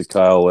thanks to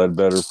Kyle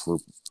Ledbetter for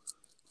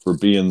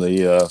being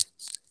the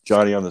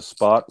Johnny on the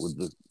spot with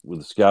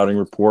the scouting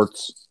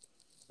reports.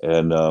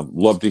 And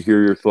love to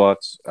hear your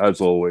thoughts,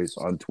 as always,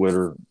 on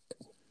Twitter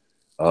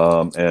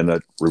and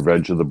at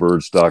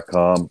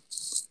revengeofthebirds.com.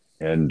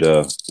 And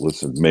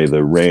listen, may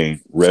the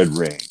red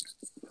rain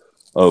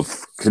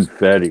of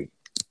confetti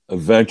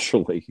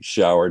eventually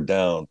shower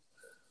down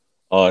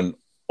on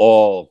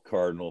all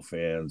Cardinal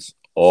fans,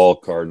 all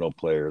Cardinal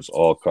players,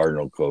 all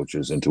Cardinal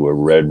coaches into our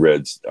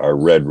red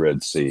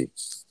sea.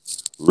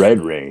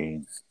 Red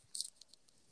rain.